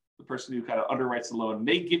underwriter, the person who kind of underwrites the loan,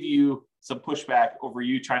 may give you some pushback over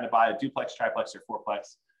you trying to buy a duplex, triplex, or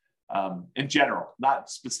fourplex in general, not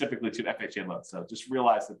specifically to an FHA loan. So just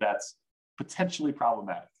realize that that's potentially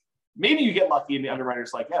problematic. Maybe you get lucky and the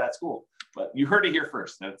underwriter's like, yeah, that's cool. But you heard it here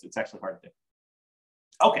first. It's actually hard to do.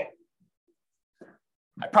 Okay.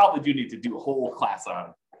 I probably do need to do a whole class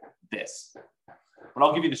on this, but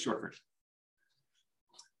I'll give you the short version.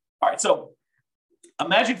 All right, so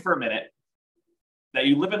imagine for a minute that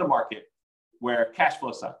you live in a market where cash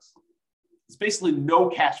flow sucks. There's basically no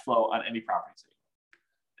cash flow on any properties.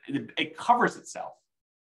 It covers itself,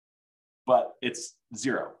 but it's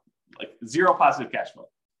zero, like zero positive cash flow.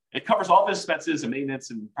 It covers all the expenses and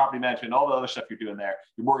maintenance and property management, all the other stuff you're doing there,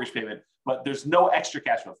 your mortgage payment, but there's no extra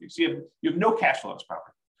cash flow for you. So you have no cash flow on this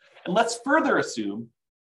property. And let's further assume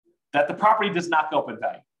that the property does not go up in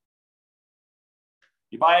value.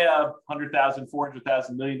 You buy a $100,000, $400,000,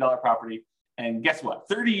 $1 million property, and guess what?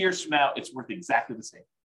 30 years from now, it's worth exactly the same.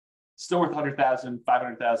 Still worth $100,000,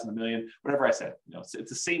 $500,000, $1 million, whatever I said. It's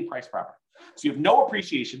the same price property. So you have no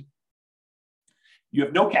appreciation, you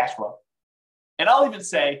have no cash flow, and I'll even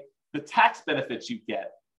say the tax benefits you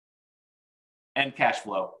get and cash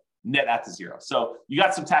flow net out to zero. So you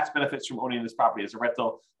got some tax benefits from owning this property as a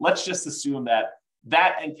rental. Let's just assume that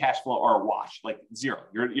and cash flow are a wash, like zero.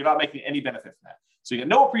 You're not making any benefit from that. So you get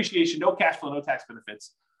no appreciation, no cash flow, no tax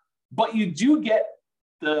benefits, but you do get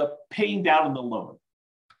the paying down on the loan.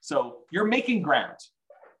 So you're making ground.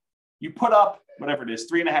 You put up whatever it is,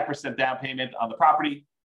 3.5% down payment on the property,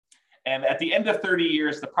 And at the end of 30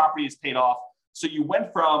 years, the property is paid off. So you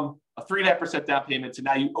went from a 3.5% down payment to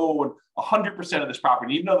now you own 100% of this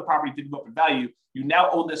property. Even though the property didn't go up in value, you now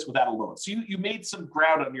own this without a loan. So you made some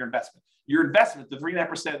ground on your investment. Your investment, the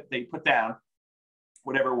 3.5% they put down,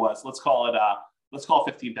 whatever it was, let's call it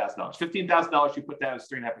 $15,000. $15,000 you put down is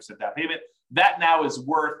 3.5% down payment. That now is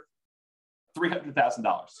worth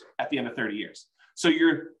 $300,000 at the end of 30 years. So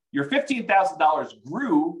your $15,000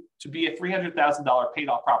 grew to be a $300,000 paid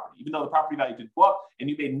off property, even though the property value didn't go up and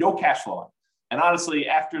you made no cash flow on it. And honestly,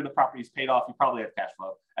 after the property is paid off, you probably have cash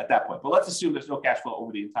flow at that point. But let's assume there's no cash flow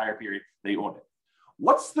over the entire period that you own it.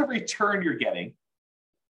 What's the return you're getting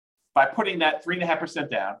by putting that 3.5%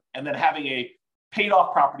 down and then having a paid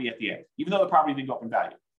off property at the end, even though the property didn't go up in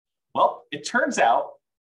value? Well, it turns out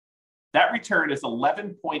that return is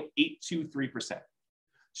 11.823%.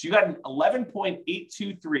 So you got an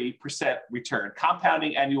 11.823% return,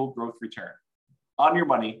 compounding annual growth return on your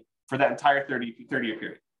money for that entire 30-year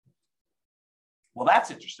period. Well, that's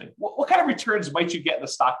interesting. What kind of returns might you get in the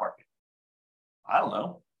stock market? I don't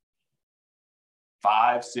know.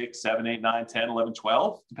 5, 6, 7, 8, 9, 10, 11,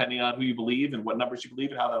 12, depending on who you believe and what numbers you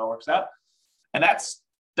believe and how that all works out. And that's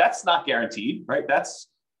not guaranteed, right? That's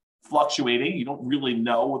fluctuating. You don't really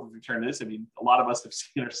know what the return is. I mean, a lot of us have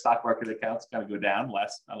seen our stock market accounts kind of go down the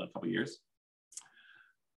last, I don't know, couple of years.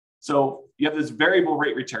 So you have this variable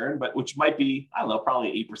rate return, but which might be, I don't know,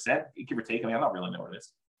 probably 8%, give or take. I mean, I don't really know what it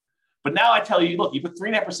is. But now I tell you, look, you put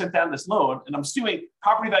 3.5% down this loan, and I'm assuming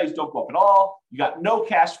property values don't go up at all. You got no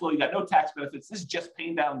cash flow. You got no tax benefits. This is just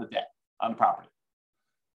paying down the debt on the property.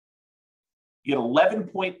 You get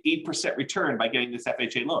 11.8% return by getting this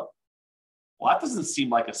FHA loan. Well, that doesn't seem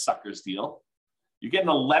like a sucker's deal. You're getting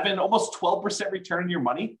 11, almost 12% return on your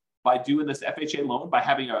money by doing this FHA loan, by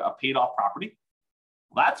having a paid off property.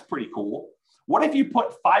 Well, that's pretty cool. What if you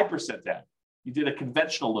put 5% down? You did a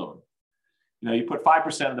conventional loan. You put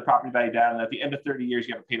 5% of the property value down, and at the end of 30 years,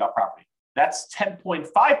 you have a paid off property. That's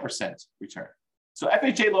 10.5% return. So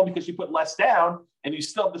FHA loan, because you put less down and you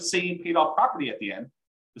still have the same paid off property at the end,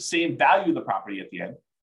 the same value of the property at the end,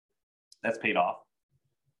 that's paid off.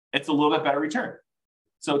 It's a little bit better return.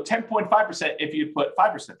 So 10.5% if you put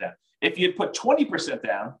 5% down. If you put 20%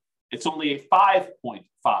 down, it's only a 5.511%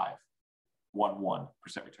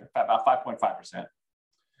 return, about 5.5%. And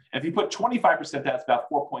if you put 25% down, it's about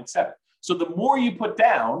 4.7. So the more you put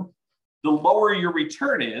down, the lower your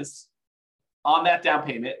return is on that down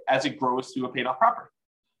payment as it grows through a paid off property.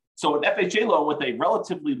 So an FHA loan with a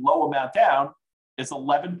relatively low amount down is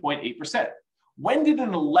 11.8%. When did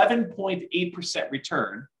an 11.8%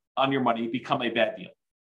 return on your money become a bad deal?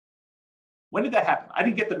 When did that happen? I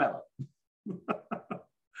didn't get the memo.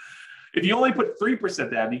 If you only put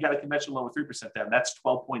 3% down, you got a conventional loan with 3% down, that's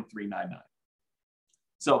 12.399.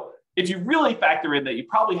 So if you really factor in that you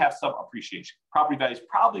probably have some appreciation, property values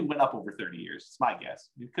probably went up over 30 years. It's my guess.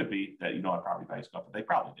 It could be that you don't have property values go up, but they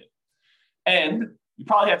probably did. And you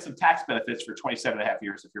probably had some tax benefits for 27.5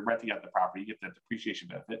 years. If you're renting out the property, you get that depreciation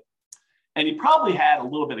benefit. And you probably had a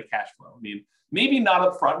little bit of cash flow. I mean, maybe not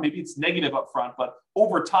up front, maybe it's negative up front, but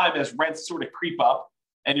over time as rents sort of creep up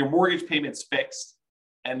and your mortgage payment's fixed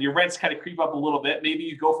and your rents kind of creep up a little bit, maybe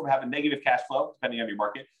you go from having negative cash flow, depending on your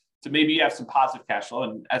market, to maybe you have some positive cash flow.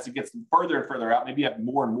 And as it gets further and further out, maybe you have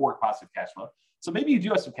more and more positive cash flow. So maybe you do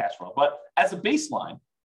have some cash flow, but as a baseline,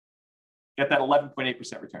 get that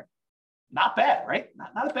 11.8% return. Not bad, right?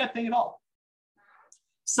 Not a bad thing at all.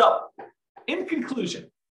 So in conclusion,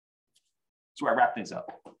 that's where I wrap things up.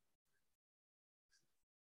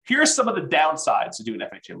 Here are some of the downsides to doing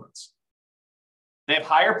FHA loans. They have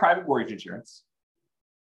higher private mortgage insurance.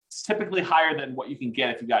 It's typically higher than what you can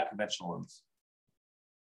get if you got conventional loans.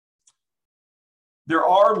 There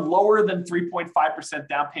are lower than 3.5%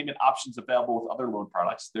 down payment options available with other loan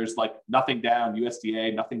products. There's like nothing down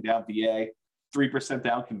USDA, nothing down VA, 3%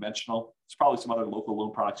 down conventional. There's probably some other local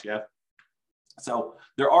loan products you have. So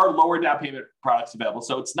there are lower down payment products available.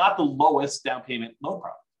 So it's not the lowest down payment loan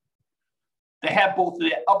product. They have both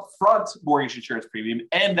the upfront mortgage insurance premium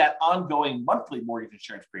and that ongoing monthly mortgage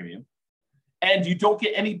insurance premium. And you don't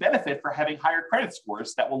get any benefit for having higher credit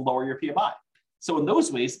scores that will lower your PMI. So in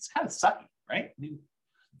those ways, it's kind of sucky, right? I mean,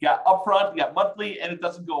 you got upfront, you got monthly, and it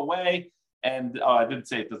doesn't go away. And I didn't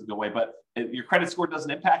say it doesn't go away, but your credit score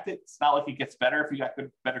doesn't impact it. It's not like it gets better if you got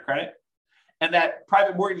better credit. And that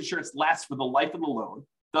private mortgage insurance lasts for the life of the loan,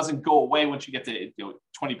 doesn't go away once you get to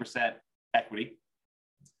 20% equity.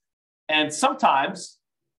 And sometimes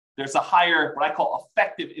there's a higher, what I call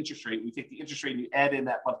effective interest rate. We take the interest rate and you add in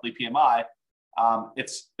that monthly PMI.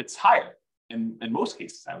 It's higher in most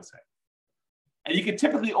cases, I would say. And you can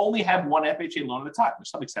typically only have one FHA loan at a time. There's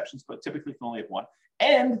some exceptions, but typically you can only have one.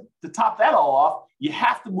 And to top that all off, you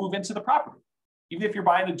have to move into the property. Even if you're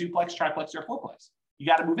buying a duplex, triplex, or a fourplex, you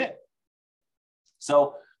got to move in.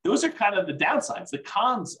 So those are kind of the downsides, the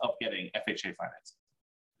cons of getting FHA financing.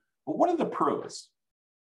 But what are the pros?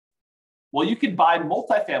 Well, you can buy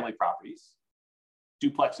multifamily properties,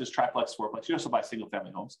 duplexes, triplex, fourplex. You also buy single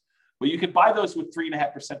family homes, but you could buy those with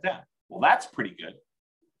 3.5% down. Well, that's pretty good.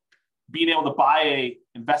 Being able to buy a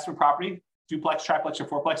investment property, duplex, triplex, or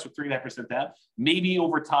fourplex with 3.5% down, maybe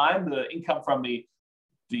over time, the income from the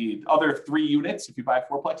other 3 units, if you buy a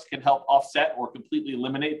fourplex, can help offset or completely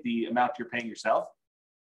eliminate the amount you're paying yourself.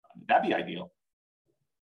 That'd be ideal.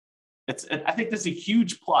 I think this is a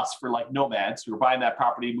huge plus for like nomads who are buying that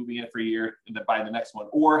property, moving in for a year, and then buying the next one,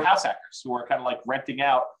 or house hackers who are kind of like renting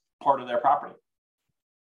out part of their property.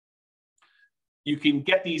 You can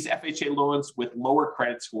get these FHA loans with lower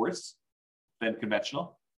credit scores than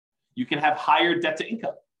conventional. You can have higher debt to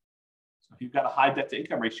income. So if you've got a high debt to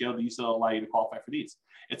income ratio, these will allow you to qualify for these.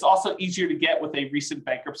 It's also easier to get with a recent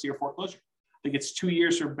bankruptcy or foreclosure. I think it's 2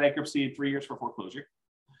 years for bankruptcy and 3 years for foreclosure.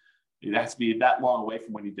 It has to be that long away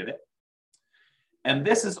from when you did it. And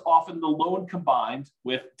this is often the loan combined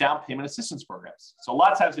with down payment assistance programs. So a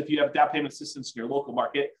lot of times if you have down payment assistance in your local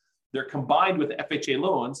market, they're combined with FHA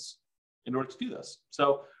loans in order to do this.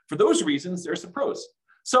 So for those reasons, there's some pros.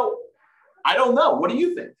 So I don't know. What do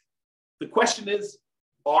you think? The question is,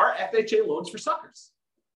 are FHA loans for suckers?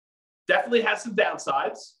 Definitely has some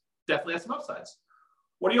downsides, definitely has some upsides.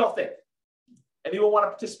 What do you all think? Anyone want to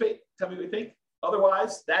participate? Tell me what you think.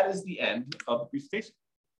 Otherwise, that is the end of the presentation.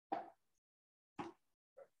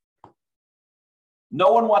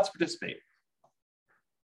 No one wants to participate.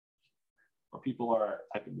 Or people are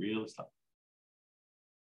typing real stuff.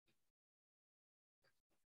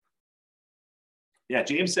 Yeah,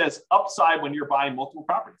 James says upside when you're buying multiple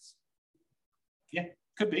properties. Yeah,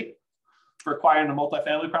 could be. For acquiring the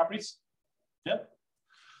multifamily properties. Yeah,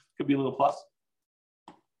 could be a little plus.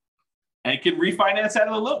 And you can refinance out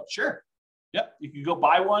of the loan. Sure. Yep, you can go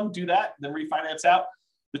buy one, do that, then refinance out.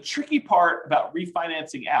 The tricky part about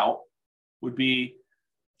refinancing out would be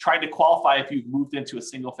trying to qualify if you've moved into a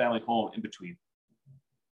single family home in between.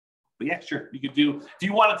 But yeah, sure. You could do, if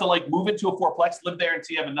you wanted to like move into a fourplex, live there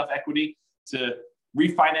until you have enough equity to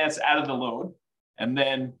refinance out of the loan and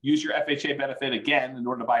then use your FHA benefit again in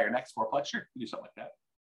order to buy your next fourplex, sure, you do something like that.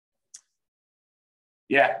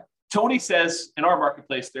 Yeah, Tony says in our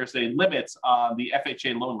marketplace, there's a limit on the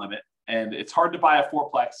FHA loan limit, and it's hard to buy a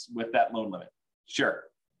fourplex with that loan limit. Sure,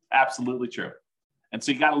 absolutely true. And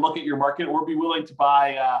so you got to look at your market or be willing to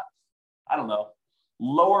buy, I don't know,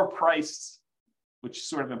 lower price, which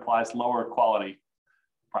sort of implies lower quality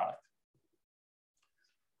product.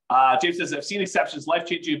 James says, I've seen exceptions,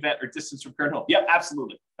 life-changing event or distance from current home. Yep,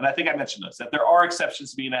 absolutely. And I think I mentioned this, that there are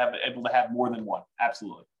exceptions to being able to have more than one.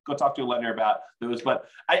 Absolutely. Go talk to a lender about those. But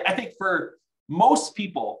I think for most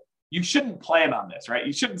people, you shouldn't plan on this, right?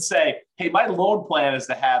 You shouldn't say, hey, my loan plan is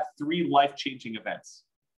to have 3 life-changing events.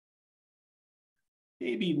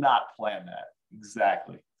 Maybe not plan that.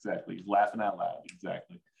 Exactly. Laughing out loud.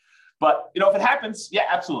 Exactly. But, if it happens, yeah,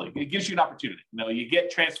 absolutely. It gives you an opportunity. You get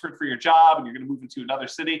transferred for your job and you're going to move into another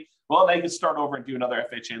city. Well, now you can start over and do another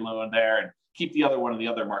FHA loan there and keep the other one in the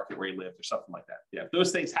other market where you live or something like that. Yeah, if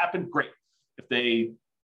those things happen, great.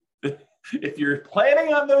 If you're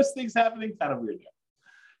planning on those things happening, kind of weird.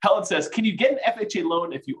 Helen says, can you get an FHA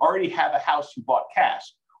loan if you already have a house you bought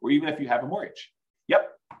cash or even if you have a mortgage? Yep,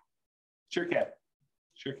 sure can.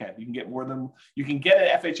 Sure can. You can get you can get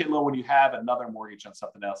an FHA loan when you have another mortgage on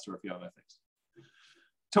something else or a few other things.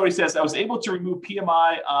 Tony says, I was able to remove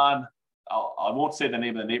PMI on, I won't say the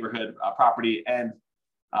name of the neighborhood property, and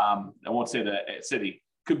I won't say the city,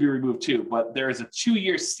 could be removed too, but there is a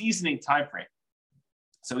 2-year seasoning time frame.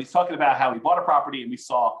 So he's talking about how he bought a property and we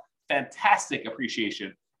saw fantastic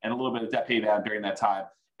appreciation and a little bit of debt pay down during that time.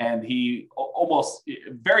 And he almost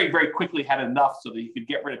very, very quickly had enough so that he could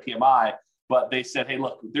get rid of PMI. But they said, hey,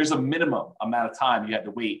 look, there's a minimum amount of time you had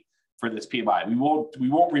to wait for this PMI. We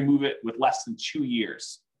won't remove it with less than 2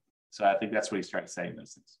 years. So I think that's what he's trying to say in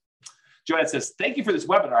those things. Joanne says, thank you for this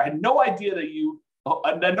webinar. I had no idea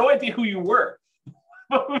I had no idea who you were.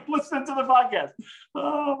 Listen to the podcast.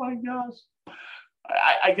 Oh my gosh.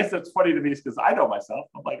 I guess that's funny to me because I know myself.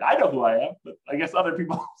 I'm like, I know who I am, but I guess other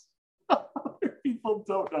people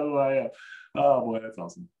don't know who I am. Oh boy, that's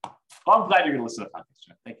awesome. Well, I'm glad you're going to listen to the podcast,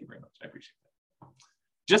 John. Thank you very much. I appreciate that.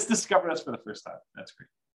 Just discovered us for the first time. That's great.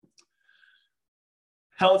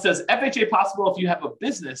 Helen says, FHA possible if you have a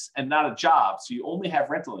business and not a job, so you only have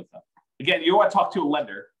rental income. Again, you want to talk to a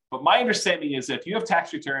lender But my understanding is if you have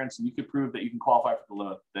tax returns and you can prove that you can qualify for the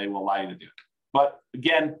loan, they will allow you to do it. But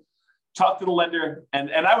again, talk to the lender.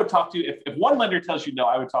 And I would talk to, if one lender tells you no,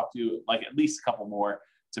 I would talk to like at least a couple more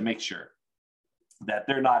to make sure that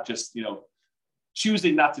they're not just,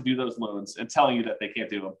 choosing not to do those loans and telling you that they can't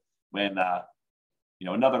do them when,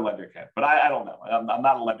 another lender can. But I don't know. I'm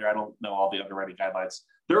not a lender. I don't know all the underwriting guidelines.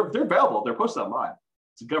 They're available. They're posted online.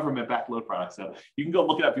 It's a government-backed loan product. So you can go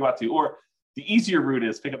look it up if you want to. Or the easier route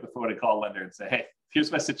is pick up the phone and call a lender and say, hey,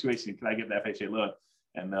 here's my situation. Can I get an FHA loan?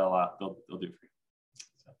 And they'll do it for you.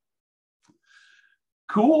 So.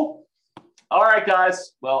 Cool. All right,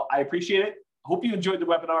 guys. Well, I appreciate it. Hope you enjoyed the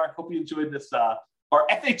webinar. Hope you enjoyed this, our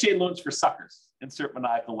FHA Loans for Suckers. Insert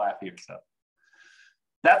maniacal laugh here. So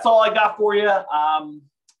that's all I got for you.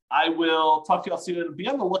 I will talk to you all soon. Be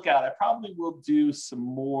on the lookout. I probably will do some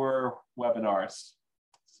more webinars.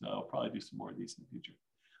 So I'll probably do some more of these in the future.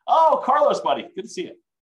 Oh, Carlos, buddy. Good to see you.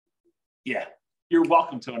 Yeah, you're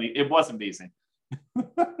welcome, Tony. It was amazing.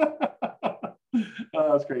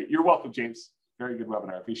 That's great. You're welcome, James. Very good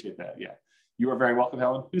webinar. I appreciate that. Yeah, you are very welcome,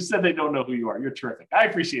 Helen. Who said they don't know who you are? You're terrific. I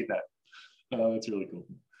appreciate that. That's really cool.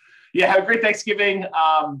 Yeah, have a great Thanksgiving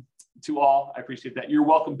to all. I appreciate that. You're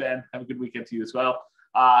welcome, Ben. Have a good weekend to you as well.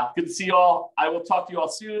 Good to see you all. I will talk to you all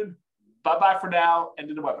soon. Bye-bye for now. End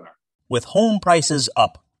of the webinar. With home prices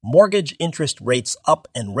up, mortgage interest rates up,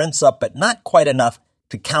 and rents up, but not quite enough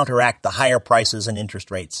to counteract the higher prices and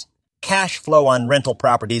interest rates, cash flow on rental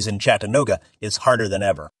properties in Chattanooga is harder than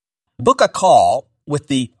ever. Book a call with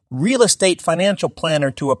the Real Estate Financial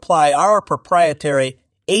Planner to apply our proprietary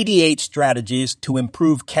 88 strategies to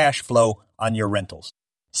improve cash flow on your rentals.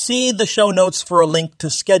 See the show notes for a link to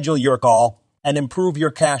schedule your call and improve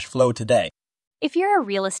your cash flow today. If you're a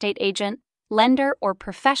real estate agent, lender, or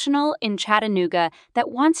professional in Chattanooga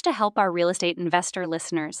that wants to help our real estate investor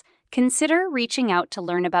listeners, consider reaching out to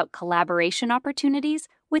learn about collaboration opportunities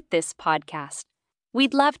with this podcast.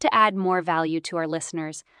 We'd love to add more value to our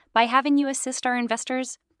listeners by having you assist our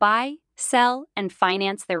investors buy, sell, and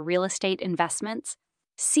finance their real estate investments.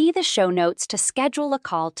 See the show notes to schedule a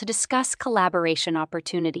call to discuss collaboration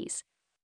opportunities.